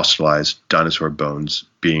fossilized dinosaur bones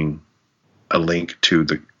being a link to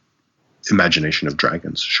the imagination of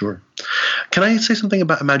dragons. Sure. Can I say something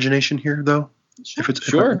about imagination here, though?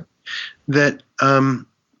 Sure. That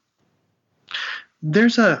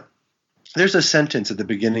there's a sentence at the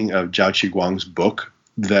beginning of Zhao Qiguang's book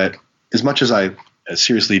that, as much as I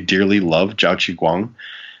seriously dearly love, Zhao Qiguang,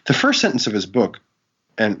 the first sentence of his book,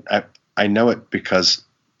 and I know it because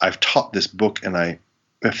I've taught this book and I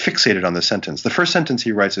fixated on the sentence. The first sentence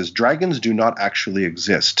he writes is, "Dragons do not actually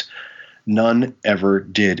exist. None ever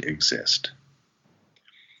did exist."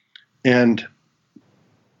 And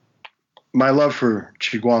my love for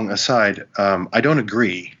Qiguang aside, I don't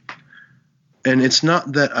agree. And it's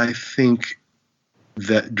not that I think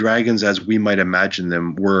that dragons, as we might imagine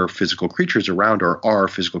them, were physical creatures around or are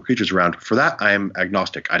physical creatures around. For that, I am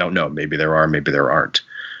agnostic. I don't know. Maybe there are, maybe there aren't.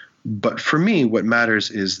 But for me, what matters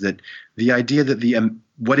is that the idea that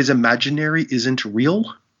what is imaginary isn't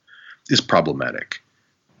real is problematic.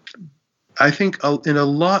 I think in a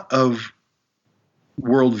lot of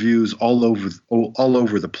worldviews all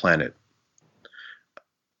over the planet,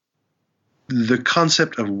 the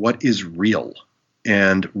concept of what is real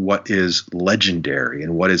and what is legendary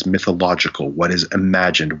and what is mythological, what is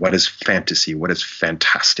imagined, what is fantasy, what is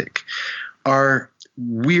fantastic, are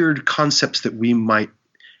weird concepts that we might,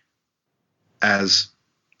 as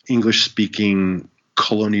English-speaking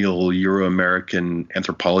colonial Euro-American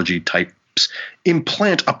anthropology types,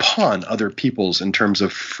 implant upon other peoples in terms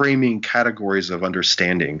of framing categories of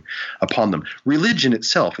understanding upon them. Religion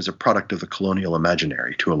itself is a product of the colonial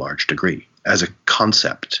imaginary to a large degree as a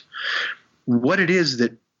concept. What it is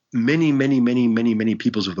that many, many, many, many, many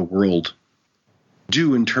peoples of the world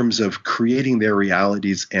do in terms of creating their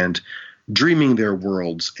realities and dreaming their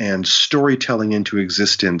worlds and storytelling into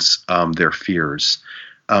existence their fears,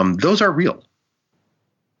 those are real.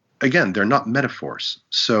 Again, they're not metaphors.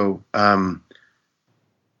 So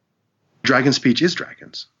dragon speech is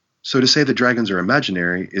dragons. So to say that dragons are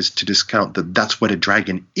imaginary is to discount that that's what a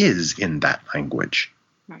dragon is in that language.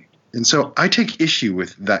 Right. And so I take issue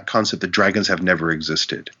with that concept that dragons have never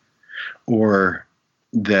existed, or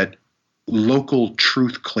that local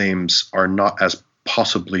truth claims are not as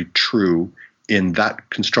possibly true in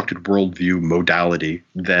that constructed worldview modality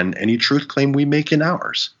than any truth claim we make in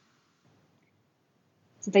ours.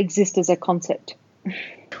 So they exist as a concept.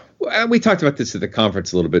 Well, we talked about this at the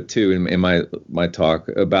conference a little bit too in my talk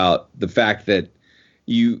about the fact that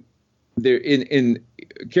Karen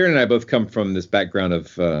and I both come from this background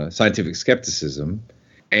of scientific skepticism,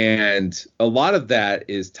 and a lot of that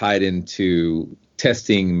is tied into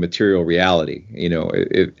testing material reality.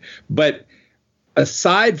 But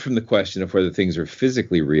aside from the question of whether things are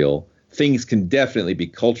physically real, things can definitely be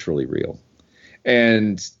culturally real,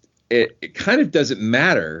 and it kind of doesn't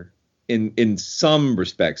matter in some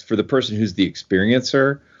respects for the person who's the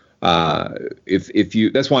experiencer.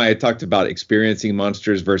 That's why I talked about experiencing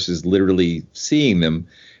monsters versus literally seeing them.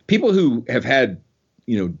 People who have had,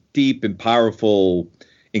 deep and powerful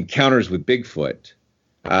encounters with Bigfoot,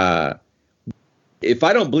 if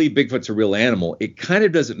I don't believe Bigfoot's a real animal, it kind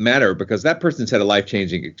of doesn't matter because that person's had a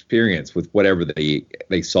life-changing experience with whatever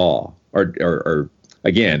they saw or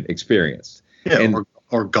again, experienced. Yeah,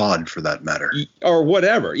 or God for that matter. Or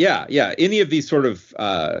whatever. Yeah. Any of these sort of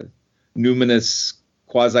numinous,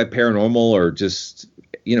 quasi-paranormal, or just,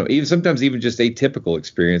 even sometimes just atypical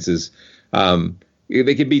experiences,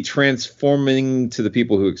 they can be transforming to the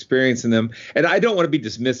people who experience them. And I don't want to be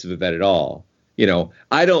dismissive of that at all.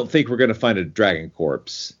 I don't think we're going to find a dragon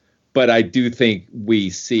corpse, but I do think we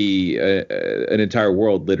see an entire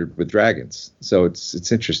world littered with dragons. So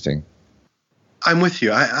it's interesting. I'm with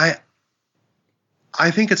you. I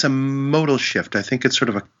think it's a modal shift. I think it's sort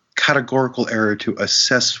of a categorical error to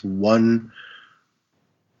assess one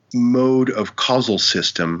mode of causal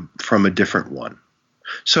system from a different one.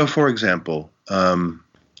 So, for example, when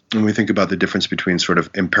we think about the difference between sort of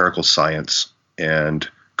empirical science and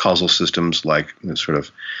causal systems, like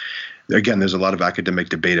again, there's a lot of academic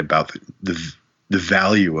debate about the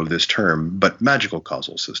value of this term, but magical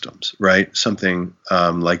causal systems, right? Something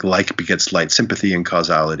like begets like, sympathy and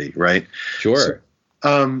causality, right? Sure.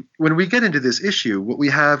 So, when we get into this issue, what we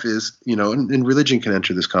have is, and religion can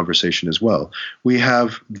enter this conversation as well. We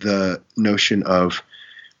have the notion of,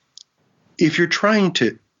 if you're trying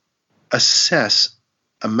to assess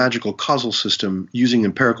a magical causal system using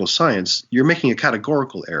empirical science, you're making a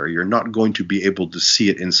categorical error. You're not going to be able to see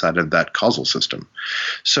it inside of that causal system.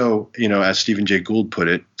 So, as Stephen Jay Gould put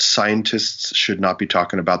it, scientists should not be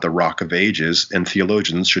talking about the rock of ages, and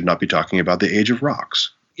theologians should not be talking about the age of rocks.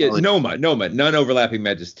 Yeah, noma, non-overlapping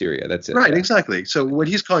magisteria. That's it. Right, exactly. So what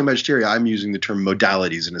he's calling magisteria, I'm using the term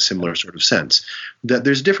modalities in a similar sort of sense, that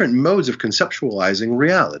there's different modes of conceptualizing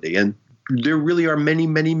reality. And there really are many,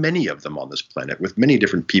 many, many of them on this planet with many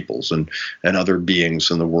different peoples and other beings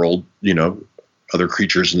in the world, other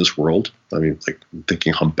creatures in this world. I mean, like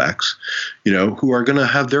thinking humpbacks, who are going to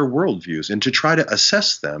have their worldviews. And to try to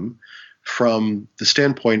assess them from the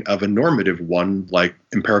standpoint of a normative one like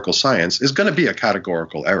empirical science is going to be a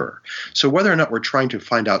categorical error. So whether or not we're trying to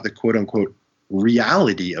find out the quote unquote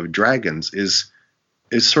reality of dragons is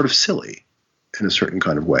sort of silly in a certain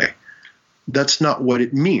kind of way. That's not what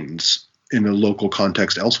it means in a local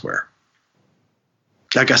context elsewhere.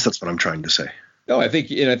 I guess that's what I'm trying to say. No, I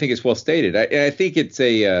think it's well stated. I think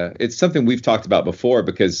it's something we've talked about before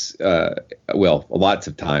because, lots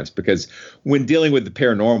of times, because when dealing with the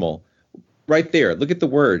paranormal, right there, look at the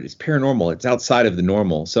word. It's paranormal. It's outside of the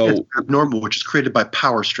normal. So it's abnormal, which is created by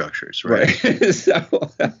power structures, right?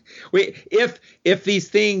 So, if these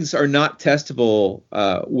things are not testable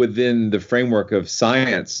within the framework of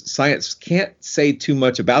science can't say too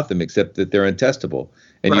much about them except that they're untestable.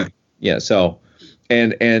 And right.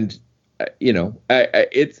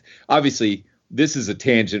 It's obviously this is a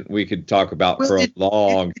tangent we could talk about for a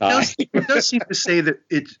long time. It does seem to say that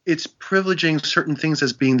it's privileging certain things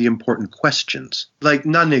as being the important questions, like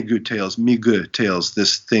Nanegu tales, Migu tales,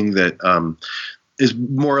 this thing that is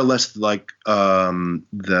more or less like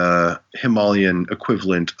the Himalayan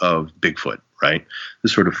equivalent of Bigfoot, right?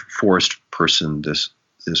 This sort of forest person, this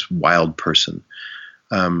wild person.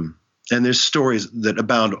 And there's stories that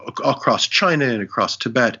abound across China and across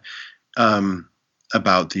Tibet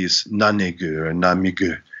about these Nanegu or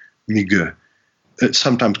Migu,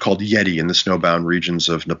 sometimes called Yeti in the snowbound regions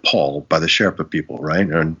of Nepal by the Sherpa people, right?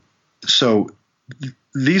 And so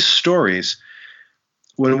these stories,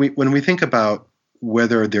 when we think about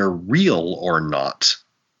whether they're real or not,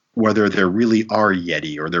 whether there really are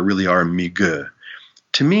Yeti or there really are Migu,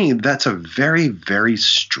 to me, that's a very, very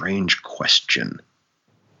strange question.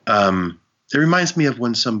 It reminds me of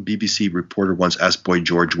when some BBC reporter once asked Boy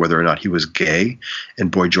George whether or not he was gay,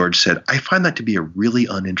 and Boy George said, "I find that to be a really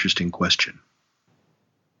uninteresting question."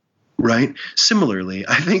 Right? Similarly,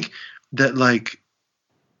 I think that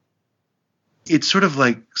it's sort of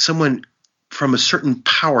like someone from a certain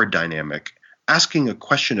power dynamic asking a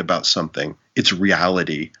question about something, its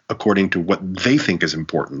reality, according to what they think is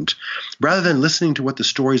important, rather than listening to what the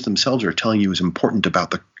stories themselves are telling you is important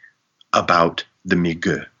about the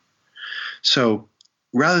Migu. So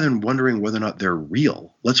rather than wondering whether or not they're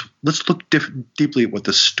real, let's look deeply at what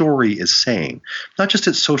the story is saying, not just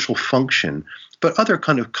its social function, but other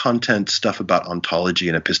kind of content stuff about ontology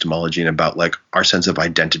and epistemology and about like our sense of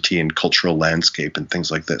identity and cultural landscape and things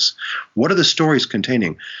like this. What are the stories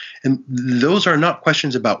containing? And those are not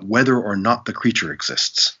questions about whether or not the creature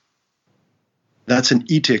exists. That's an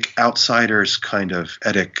etic, outsider's kind of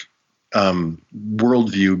etic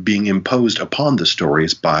worldview being imposed upon the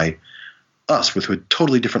stories by us with a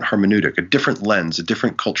totally different hermeneutic, a different lens, a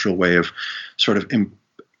different cultural way of sort of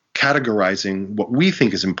categorizing what we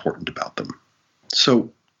think is important about them.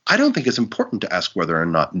 So I don't think it's important to ask whether or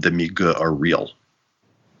not the Migu are real.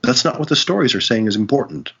 That's not what the stories are saying is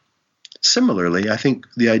important. Similarly, I think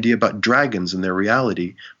the idea about dragons and their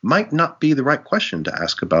reality might not be the right question to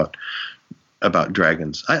ask about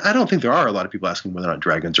dragons. I don't think there are a lot of people asking whether or not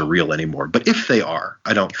dragons are real anymore. But if they are,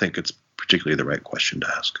 I don't think it's particularly the right question to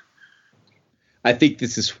ask. I think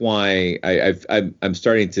this is why I'm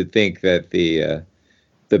starting to think that the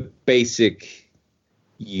basic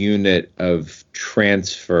unit of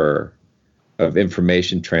transfer, of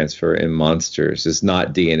information transfer in monsters is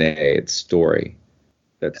not DNA, it's story.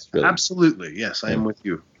 That's really absolutely, yes, I am with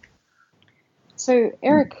you. So,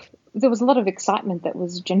 Eric, there was a lot of excitement that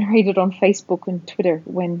was generated on Facebook and Twitter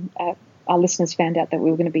when our listeners found out that we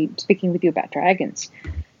were going to be speaking with you about dragons.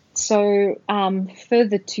 So,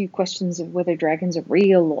 further to questions of whether dragons are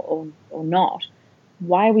real or not,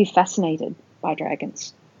 why are we fascinated by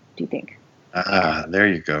dragons, do you think? There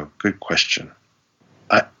you go. Good question.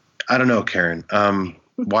 I don't know, Karen.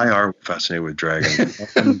 Why are we fascinated with dragons?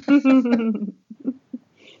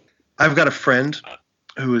 I've got a friend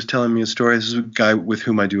who was telling me a story. This is a guy with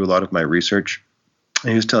whom I do a lot of my research. And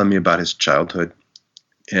he was telling me about his childhood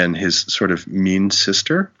and his sort of mean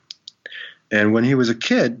sister. And when he was a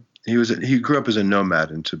kid, he grew up as a nomad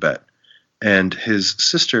in Tibet. And his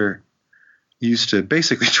sister used to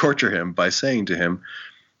basically torture him by saying to him,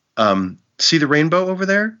 see the rainbow over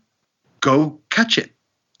there? Go catch it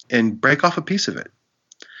and break off a piece of it.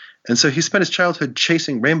 And so he spent his childhood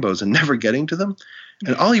chasing rainbows and never getting to them.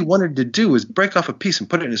 And all he wanted to do was break off a piece and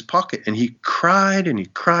put it in his pocket. And he cried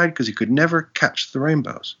because he could never catch the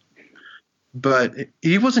rainbows. But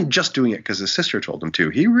he wasn't just doing it because his sister told him to.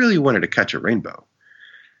 He really wanted to catch a rainbow.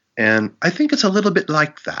 And I think it's a little bit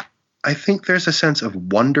like that. I think there's a sense of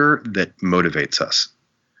wonder that motivates us.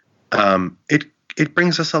 It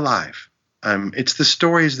brings us alive. It's the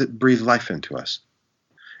stories that breathe life into us.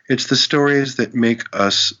 It's the stories that make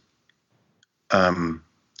us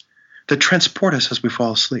that transport us as we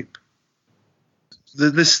fall asleep.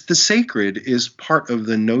 The sacred is part of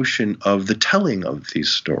the notion of the telling of these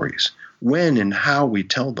stories, when and how we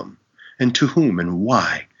tell them, and to whom and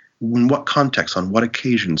why, in what context, on what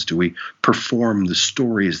occasions do we perform the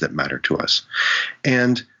stories that matter to us.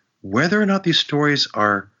 And whether or not these stories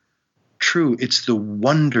are true, it's the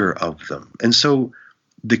wonder of them. And so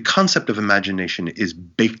the concept of imagination is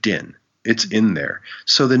baked in. It's in there.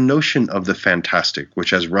 So the notion of the fantastic,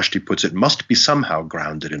 which as Rushdie puts it, must be somehow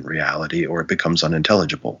grounded in reality or it becomes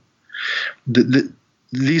unintelligible.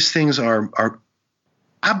 These things are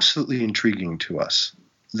absolutely intriguing to us.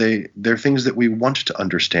 They're things that we want to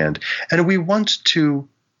understand. And we want to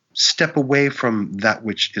step away from that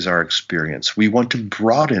which is our experience. We want to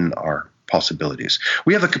broaden our possibilities.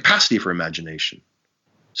 We have a capacity for imagination.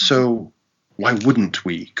 So why wouldn't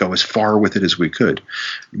we go as far with it as we could?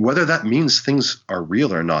 Whether that means things are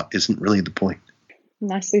real or not isn't really the point.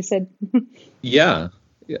 Nicely said. Yeah.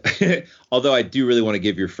 Although I do really want to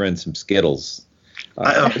give your friend some Skittles.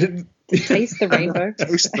 Taste the rainbow.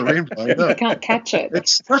 Taste the rainbow. I know. You can't catch it.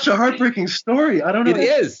 It's such a heartbreaking story. I don't know. It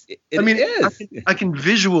is. It is. I can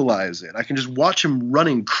visualize it. I can just watch him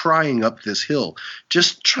running, crying up this hill,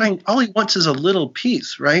 just trying. All he wants is a little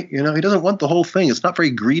piece, right? You know, he doesn't want the whole thing. It's not very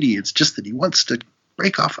greedy. It's just that he wants to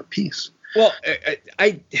break off a piece. Well,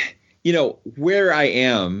 I where I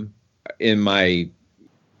am in my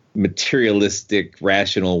materialistic,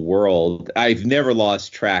 rational world, I've never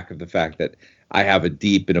lost track of the fact that I have a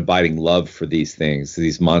deep and abiding love for these things,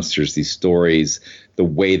 these monsters, these stories, the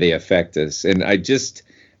way they affect us. And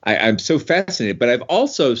I'm so fascinated, but I've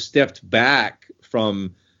also stepped back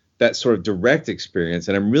from that sort of direct experience.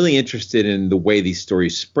 And I'm really interested in the way these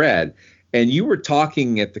stories spread. And you were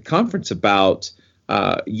talking at the conference about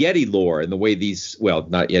Yeti lore and the way these, well,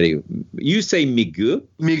 not Yeti, you say Migu?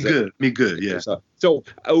 Migu, yeah. So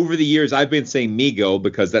over the years, I've been saying Migo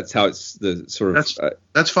because that's how it's the sort of.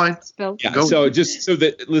 That's fine. Yeah. So just so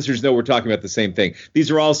that listeners know we're talking about the same thing.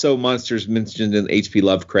 These are also monsters mentioned in H.P.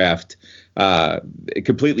 Lovecraft,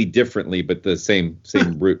 completely differently, but the same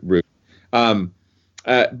root. But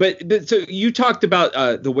so you talked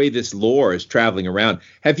about the way this lore is traveling around.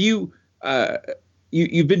 Have you?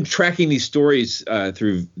 You've been tracking these stories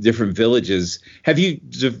through different villages. Have you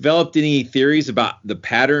developed any theories about the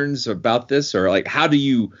patterns about this, or like how do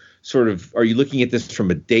you are you looking at this from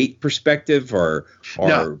a date perspective, or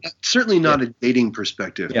no, certainly not a dating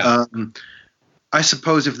perspective. Yeah. I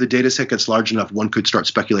suppose if the data set gets large enough, one could start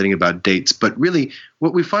speculating about dates. But really,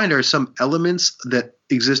 what we find are some elements that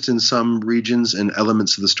exist in some regions and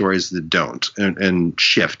elements of the stories that don't, and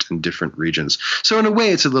shift in different regions. So in a way,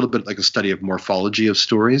 it's a little bit like a study of morphology of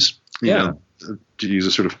stories. You know, to use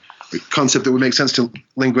a sort of concept that would make sense to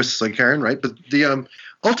linguists like Karen, right? But the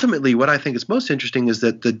ultimately, what I think is most interesting is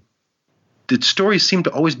that the stories seem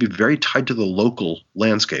to always be very tied to the local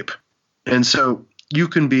landscape. And so you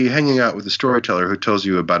can be hanging out with a storyteller who tells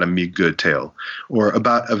you about a Migu tale or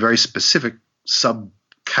about a very specific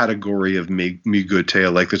subcategory of Migu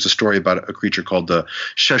tale. Like there's a story about a creature called the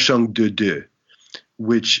Cherchon de Dieu,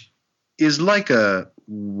 which is like a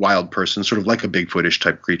wild person, sort of like a Bigfootish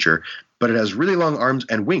type creature, but it has really long arms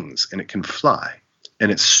and wings, and it can fly, and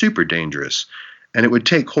it's super dangerous, and it would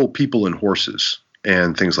take whole people and horses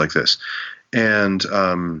and things like this. And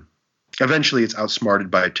eventually it's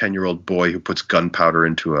outsmarted by a 10-year-old boy who puts gunpowder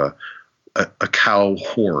into a cow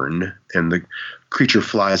horn, and the creature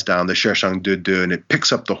flies down the Cherchon de Dieu, and it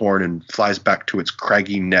picks up the horn and flies back to its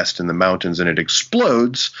craggy nest in the mountains, and it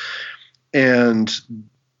explodes. And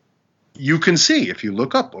you can see, if you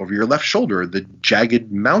look up over your left shoulder, the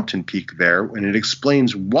jagged mountain peak there, and it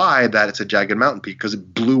explains why that it's a jagged mountain peak, because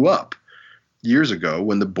it blew up years ago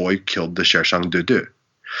when the boy killed the Cherchon de Dieu.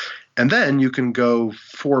 And then you can go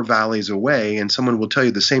 4 valleys away and someone will tell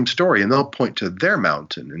you the same story, and they'll point to their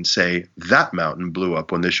mountain and say that mountain blew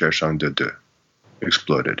up when the Cherchon de Dieu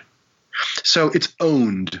exploded. So it's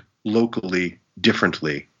owned locally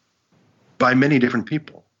differently by many different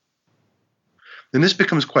people. And this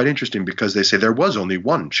becomes quite interesting because they say there was only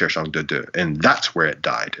one Cherchon de Dieu, and that's where it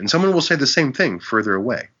died. And someone will say the same thing further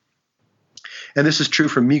away. And this is true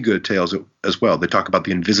for Migu tales as well. They talk about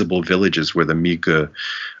the invisible villages where the Migu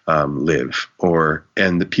live,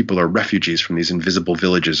 and the people are refugees from these invisible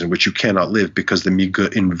villages in which you cannot live because the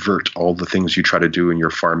Migu invert all the things you try to do in your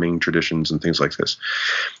farming traditions and things like this.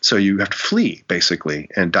 So you have to flee, basically,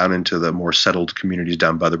 and down into the more settled communities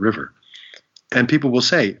down by the river. And people will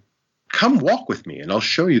say, come walk with me, and I'll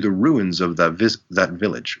show you the ruins of that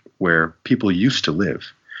village where people used to live.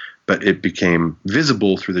 But it became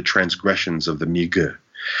visible through the transgressions of the Migu.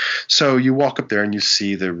 So you walk up there and you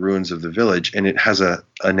see the ruins of the village, and it has a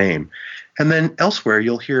name. And then elsewhere,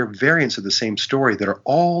 you'll hear variants of the same story that are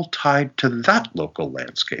all tied to that local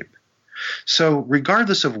landscape. So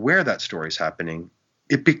regardless of where that story is happening,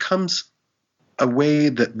 it becomes a way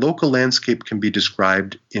that local landscape can be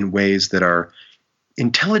described in ways that are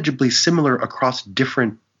intelligibly similar across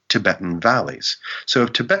different Tibetan valleys. So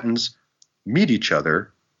if Tibetans meet each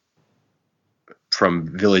other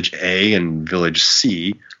from village A and village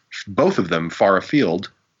C, both of them far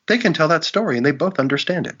afield, they can tell that story and they both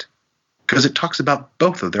understand it because it talks about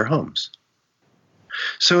both of their homes.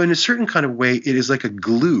 So in a certain kind of way, it is like a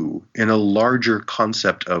glue in a larger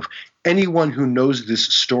concept of anyone who knows this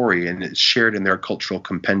story and it's shared in their cultural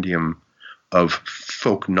compendium of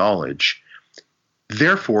folk knowledge,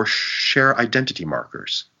 therefore share identity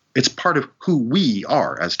markers. It's part of who we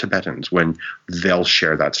are as Tibetans when they'll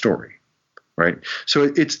share that story, right? So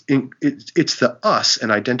it's the us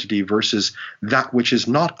and identity versus that which is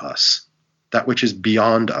not us, that which is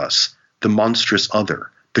beyond us, the monstrous other,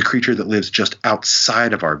 the creature that lives just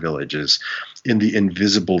outside of our villages, in the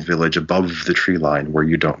invisible village above the tree line where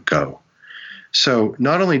you don't go. So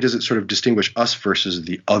not only does it sort of distinguish us versus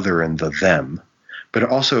the other and the them, but it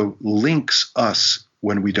also links us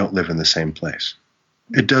when we don't live in the same place.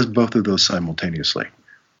 It does both of those simultaneously.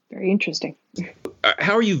 Very interesting.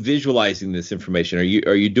 How are you visualizing this information? Are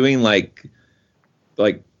you doing like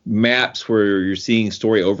maps where you're seeing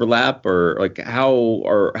story overlap, or like how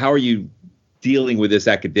are you dealing with this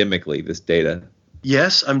academically, this data?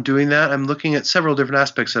 Yes, I'm doing that. I'm looking at several different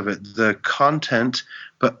aspects of it, the content,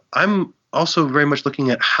 but I'm also very much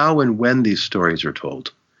looking at how and when these stories are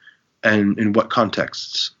told and in what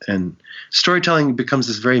contexts. And storytelling becomes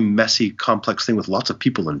this very messy, complex thing with lots of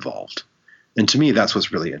people involved. And to me, that's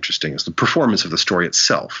what's really interesting, is the performance of the story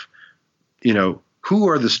itself. You know, who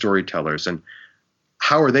are the storytellers and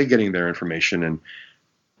how are they getting their information? And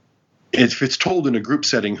if it's told in a group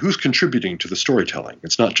setting, who's contributing to the storytelling?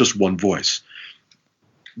 It's not just one voice.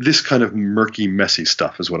 This kind of murky, messy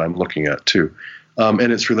stuff is what I'm looking at too, and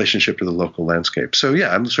its relationship to the local landscape. So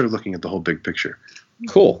yeah, I'm sort of looking at the whole big picture.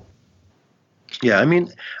 Cool. Yeah, I mean,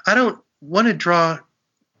 I don't want to draw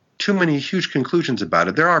too many huge conclusions about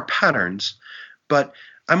it. There are patterns, but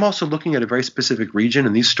I'm also looking at a very specific region,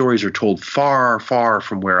 and these stories are told far, far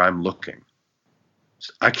from where I'm looking.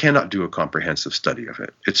 I cannot do a comprehensive study of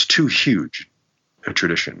it. It's too huge a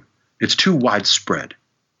tradition. It's too widespread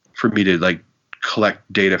for me to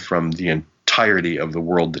collect data from the entirety of the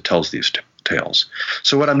world that tells these tales.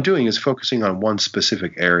 So what I'm doing is focusing on one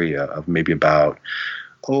specific area of maybe about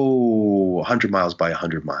 100 miles by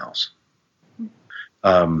 100 miles.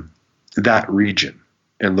 That region,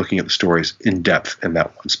 and looking at the stories in depth in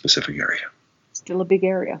that one specific area. Still a big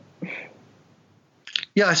area.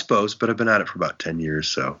 Yeah, I suppose, but I've been at it for about 10 years,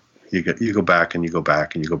 so you go back and you go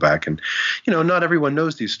back and you go back, and not everyone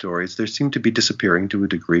knows these stories. They seem to be disappearing to a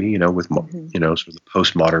degree, with sort of the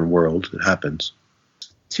postmodern world. It happens.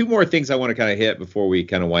 Two more things I want to kind of hit before we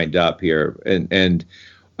kind of wind up here, and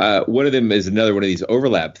one of them is another one of these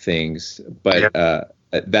overlap things, but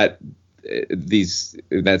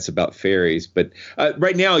that's about fairies. But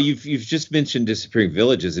right now you've just mentioned disappearing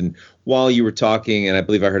villages, and while you were talking, and I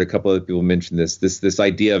believe I heard a couple other people mention this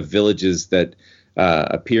idea of villages that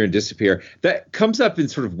appear and disappear, that comes up in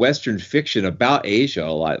sort of Western fiction about Asia a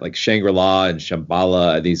lot, like Shangri-La and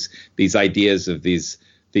Shambhala, these ideas of these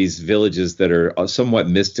villages that are somewhat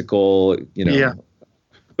mystical, Yeah.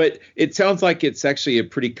 But it sounds like it's actually a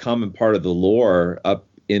pretty common part of the lore up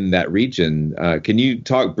in that region. Can you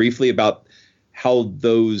talk briefly about how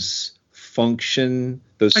those function,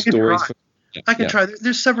 those stories? I can try.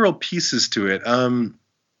 There's several pieces to it. I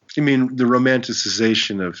mean, the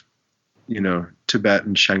romanticization of, Tibet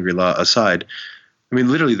and Shangri-La aside, I mean,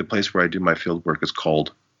 literally the place where I do my field work is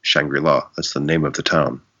called Shangri-La. That's the name of the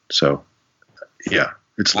town. So, yeah,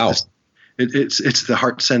 it's the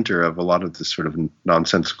heart center of a lot of this sort of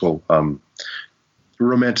nonsensical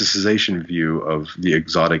romanticization view of the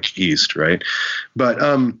exotic East, right?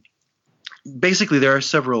 But basically, there are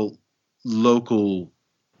several local,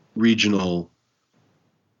 regional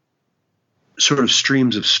sort of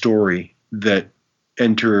streams of story that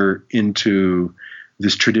enter into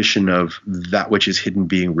this tradition of that which is hidden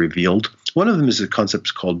being revealed. One of them is a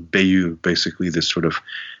concept called Bayu, basically this sort of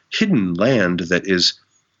hidden land that is,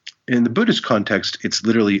 in the Buddhist context, it's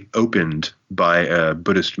literally opened by a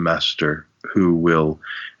Buddhist master who will,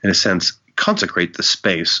 in a sense, consecrate the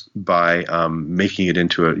space by making it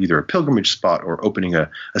into either a pilgrimage spot or opening a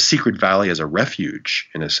secret valley as a refuge,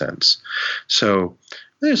 in a sense. So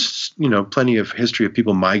there's, plenty of history of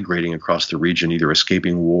people migrating across the region, either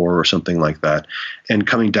escaping war or something like that, and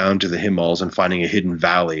coming down to the Himalayas and finding a hidden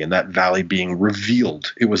valley, and that valley being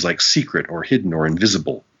revealed. It was like secret or hidden or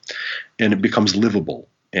invisible, and it becomes livable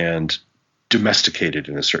and domesticated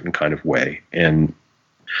in a certain kind of way. And,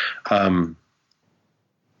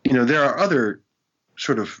 there are other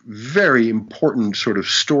sort of very important sort of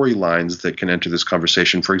storylines that can enter this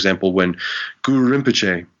conversation. For example, when Guru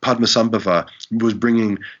Rinpoche, Padmasambhava, was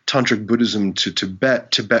bringing Tantric Buddhism to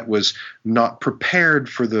Tibet, Tibet was not prepared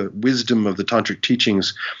for the wisdom of the Tantric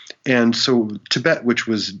teachings. And so Tibet, which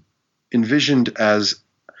was envisioned as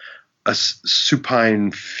a supine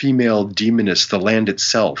female demoness, the land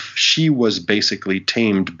itself, she was basically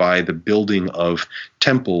tamed by the building of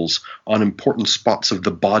temples on important spots of the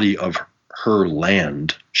body of her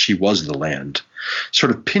land. She was the land,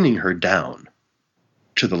 sort of pinning her down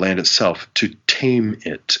to the land itself to tame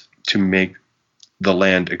it, to make the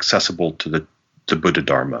land accessible to the Buddha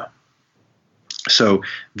Dharma. So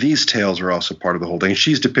these tales are also part of the whole thing.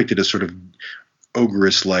 She's depicted as sort of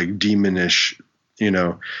ogress-like, demonish,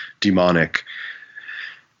 demonic.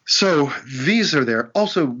 So these are there.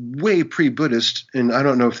 Also way pre-Buddhist, and I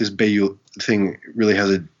don't know if this Bayu thing really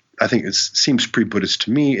has I think it seems pre-Buddhist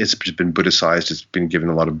to me. It's just been Buddhicized. It's been given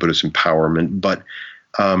a lot of Buddhist empowerment. But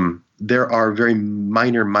there are very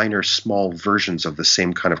minor, small versions of the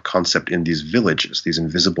same kind of concept in these villages, these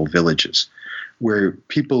invisible villages, where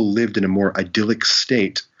people lived in a more idyllic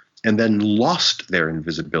state and then lost their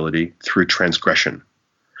invisibility through transgression.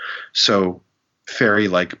 So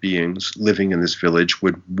fairy-like beings living in this village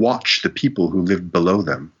would watch the people who lived below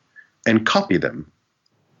them and copy them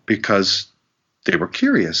because they were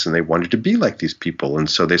curious and they wanted to be like these people. And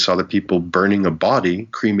so they saw the people burning a body,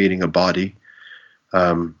 cremating a body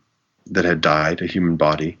that had died, a human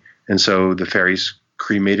body. And so the fairies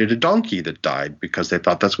cremated a donkey that died because they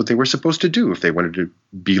thought that's what they were supposed to do if they wanted to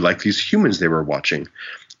be like these humans they were watching.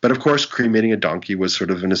 But of course, cremating a donkey was sort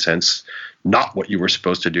of, in a sense, not what you were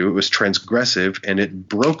supposed to do. It was transgressive, and it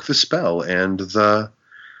broke the spell, and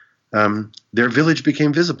their village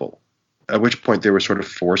became visible, at which point they were sort of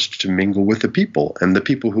forced to mingle with the people. And the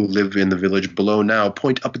people who live in the village below now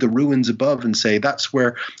point up at the ruins above and say, that's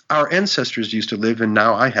where our ancestors used to live, and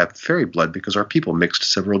now I have fairy blood because our people mixed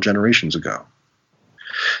several generations ago.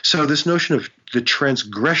 So this notion of the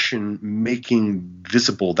transgression making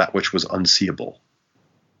visible that which was unseeable,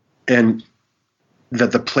 and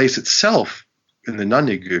that the place itself, in the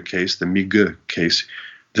Nanyagö case, the Migö case,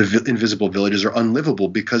 the invisible villages are unlivable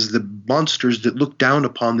because the monsters that look down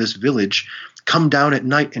upon this village come down at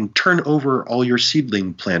night and turn over all your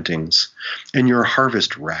seedling plantings and your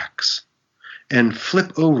harvest racks and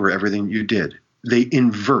flip over everything you did. They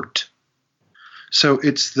invert. So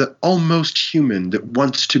it's the almost human that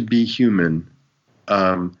wants to be human,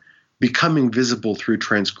 becoming visible through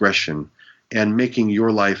transgression and making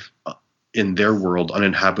your life in their world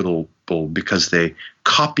uninhabitable because they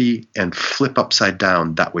copy and flip upside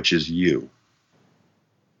down that which is you.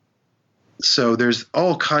 So there's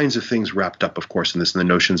all kinds of things wrapped up, of course, in this, in the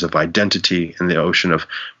notions of identity and the notion of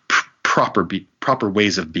proper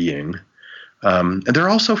ways of being. And they're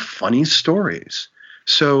also funny stories.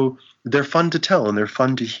 So they're fun to tell and they're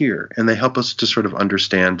fun to hear, and they help us to sort of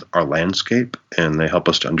understand our landscape, and they help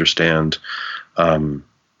us to understand, I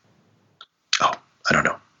don't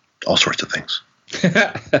know, all sorts of things.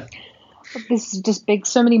 This just begs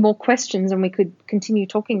so many more questions, and we could continue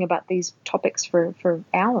talking about these topics for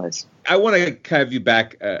hours. I want to have you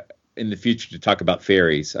back in the future to talk about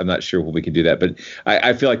fairies. I'm not sure when we can do that, but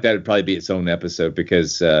I feel like that would probably be its own episode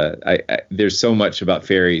because there's so much about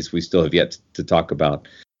fairies we still have yet to talk about.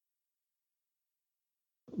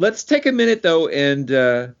 Let's take a minute, though, and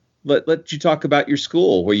let you talk about your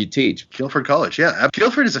school where you teach. Guilford College, yeah.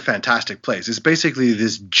 Guilford is a fantastic place. It's basically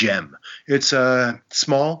this gem. It's a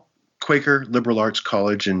small Quaker liberal arts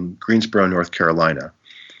college in Greensboro, North Carolina.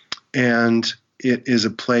 And it is a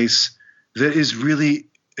place that is really,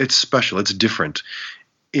 it's special. It's different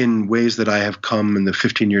in ways that I have come in the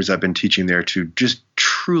 15 years I've been teaching there to just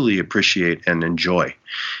truly appreciate and enjoy.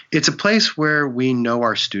 It's a place where we know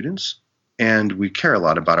our students and we care a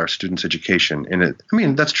lot about our students' education.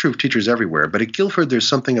 And that's true of teachers everywhere. But at Guilford, there's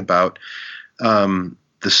something about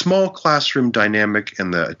the small classroom dynamic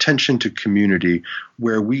and the attention to community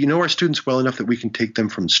where we know our students well enough that we can take them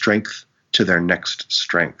from strength to their next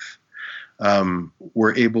strength.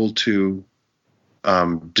 We're able to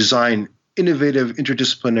design innovative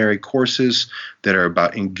interdisciplinary courses that are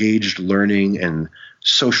about engaged learning and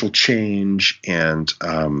social change and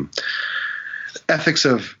ethics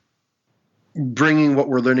of bringing what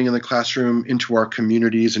we're learning in the classroom into our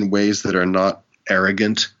communities in ways that are not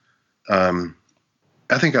arrogant.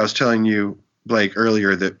 I think I was telling you, Blake,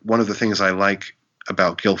 earlier that one of the things I like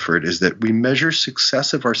about Guilford is that we measure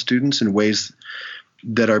success of our students in ways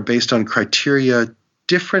that are based on criteria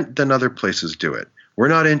different than other places do it. We're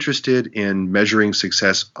not interested in measuring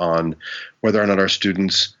success on whether or not our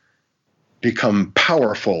students become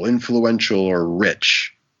powerful, influential, or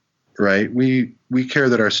rich, right? We care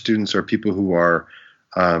that our students are people who are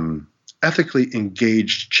ethically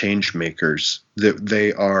engaged change makers, that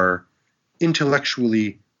they are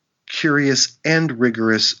intellectually curious and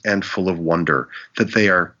rigorous and full of wonder, that they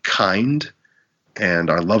are kind and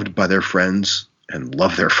are loved by their friends and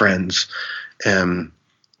love their friends.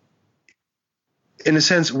 In a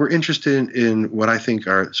sense, we're interested in what I think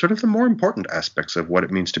are sort of the more important aspects of what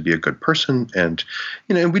it means to be a good person. And,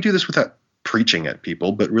 and we do this without preaching at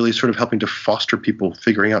people, but really sort of helping to foster people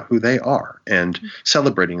figuring out who they are and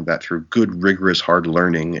celebrating that through good, rigorous, hard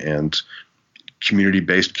learning and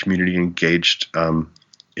community-based, community-engaged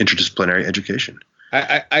interdisciplinary education.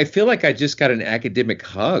 I feel like I just got an academic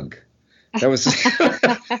hug. That was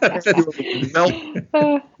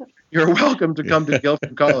You're welcome to come to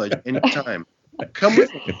Guilford College anytime. Come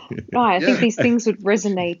with me. Right, I think these things would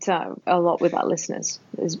resonate a lot with our listeners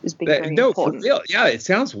as being very important. For real. Yeah, it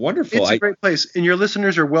sounds wonderful. It's a great place. And your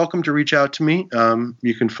listeners are welcome to reach out to me.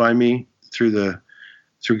 You can find me through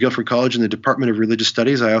Guilford College in the Department of Religious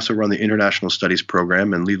Studies. I also run the International Studies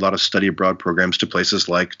program and lead a lot of study abroad programs to places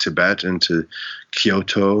like Tibet and to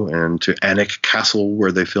Kyoto and to Anik Castle,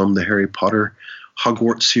 where they filmed the Harry Potter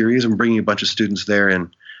Hogwarts series. I'm bringing a bunch of students there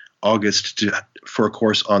in August for a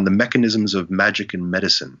course on the mechanisms of magic and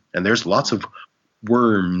medicine. And there's lots of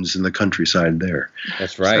worms in the countryside there.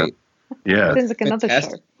 That's right. So, yeah. Sounds like another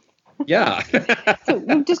show. Yeah. So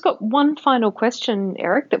we've just got one final question,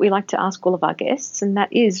 Eric, that we like to ask all of our guests, and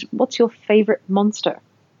that is, what's your favorite monster?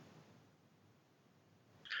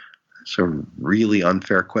 That's a really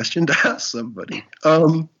unfair question to ask somebody.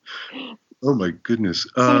 Oh my goodness.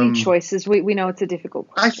 So many choices. We know it's a difficult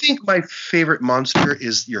question. I think my favorite monster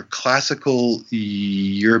is your classical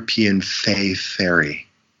European fae fairy.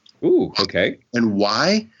 Ooh, okay. And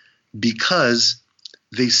why? Because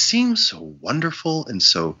they seem so wonderful and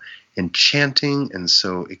so enchanting and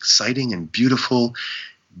so exciting and beautiful,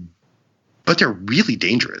 but they're really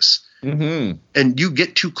dangerous. Mm-hmm. And you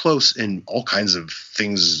get too close and all kinds of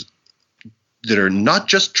things that are not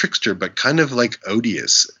just trickster, but kind of like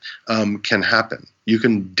odious, can happen. You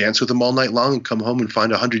can dance with them all night long and come home and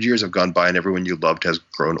find 100 years have gone by and everyone you loved has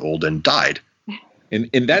grown old and died.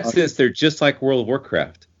 In that sense, they're just like World of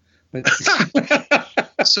Warcraft.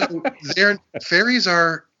 So fairies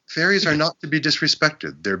are not to be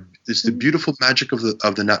disrespected. It's the beautiful magic of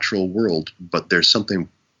the natural world, but there's something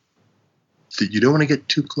that you don't want to get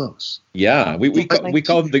too close. Yeah, we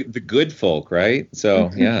call them the good folk, right?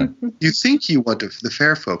 So yeah, you think you want the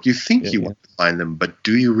fair folk. You think you want to find them, but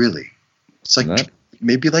do you really? It's like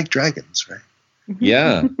maybe like dragons, right?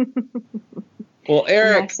 Yeah. Well,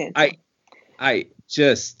 Eric, I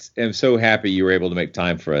just am so happy you were able to make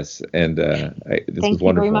time for us, and this was wonderful. Thank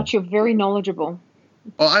you very much. You're very knowledgeable.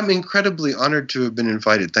 Well, I'm incredibly honored to have been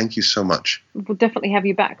invited. Thank you so much. We'll definitely have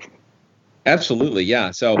you back. Absolutely, yeah.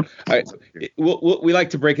 So we like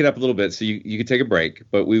to break it up a little bit, so you can take a break,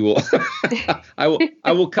 but we will. I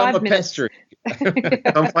will come a pestering.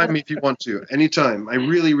 Come find me if you want to, anytime. I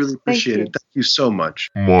really, really appreciate it. Thank you so much.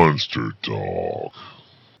 Monster Talk.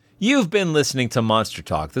 You've been listening to Monster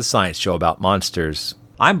Talk, the science show about monsters.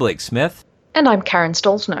 I'm Blake Smith. And I'm Karen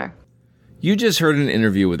Stolzno. You just heard an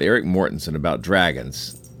interview with Eric Mortensen about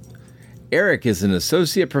dragons. Eric is an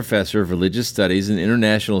associate professor of religious studies and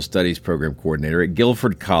international studies program coordinator at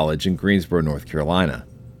Guilford College in Greensboro, North Carolina.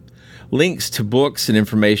 Links to books and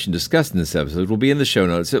information discussed in this episode will be in the show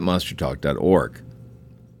notes at monstertalk.org.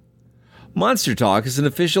 Monster Talk is an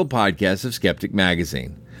official podcast of Skeptic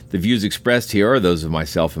Magazine. The views expressed here are those of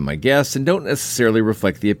myself and my guests and don't necessarily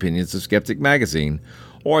reflect the opinions of Skeptic Magazine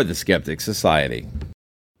or the Skeptic Society.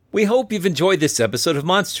 We hope you've enjoyed this episode of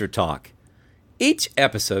Monster Talk. Each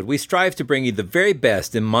episode, we strive to bring you the very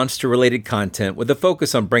best in monster-related content with a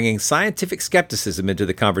focus on bringing scientific skepticism into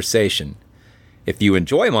the conversation. If you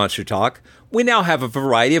enjoy Monster Talk, we now have a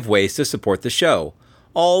variety of ways to support the show,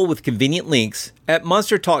 all with convenient links at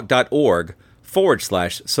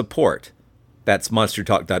monstertalk.org/support. That's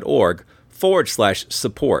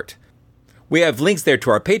monstertalk.org/support. We have links there to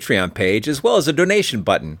our Patreon page as well as a donation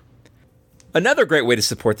button. Another great way to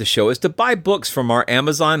support the show is to buy books from our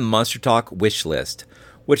Amazon Monster Talk wish list,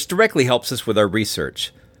 which directly helps us with our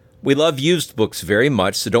research. We love used books very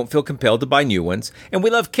much, so don't feel compelled to buy new ones, and we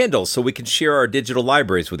love Kindle so we can share our digital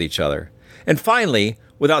libraries with each other. And finally,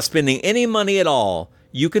 Without spending any money at all,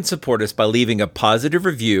 you can support us by leaving a positive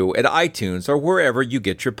review at iTunes or wherever you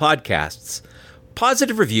get your podcasts.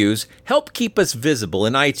 Positive reviews help keep us visible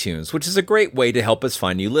in iTunes, which is a great way to help us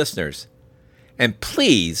find new listeners. And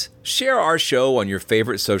please share our show on your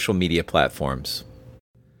favorite social media platforms.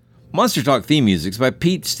 Monster Talk theme music is by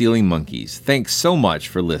Pete Stealing Monkeys. Thanks so much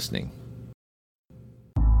for listening.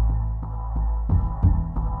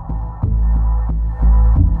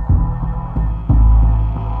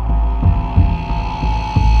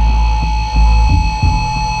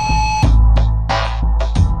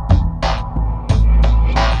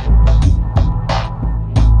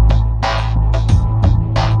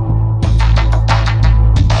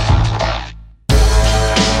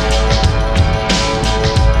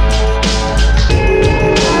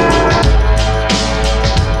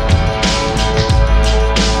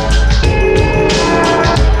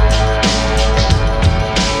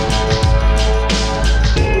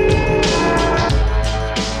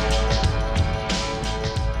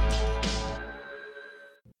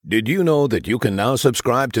 Did you know that you can now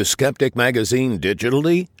subscribe to Skeptic Magazine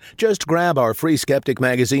digitally? Just grab our free Skeptic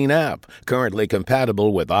Magazine app, currently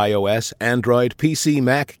compatible with iOS, Android, PC,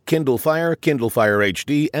 Mac, Kindle Fire, Kindle Fire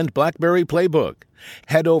HD, and BlackBerry Playbook.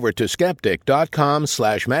 Head over to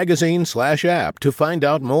skeptic.com/magazine/app to find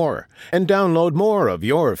out more and download more of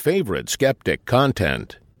your favorite Skeptic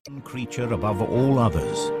content. One creature above all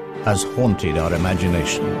others has haunted our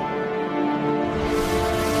imagination.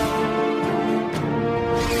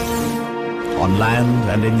 On land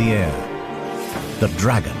and in the air, the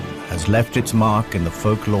dragon has left its mark in the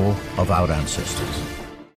folklore of our ancestors.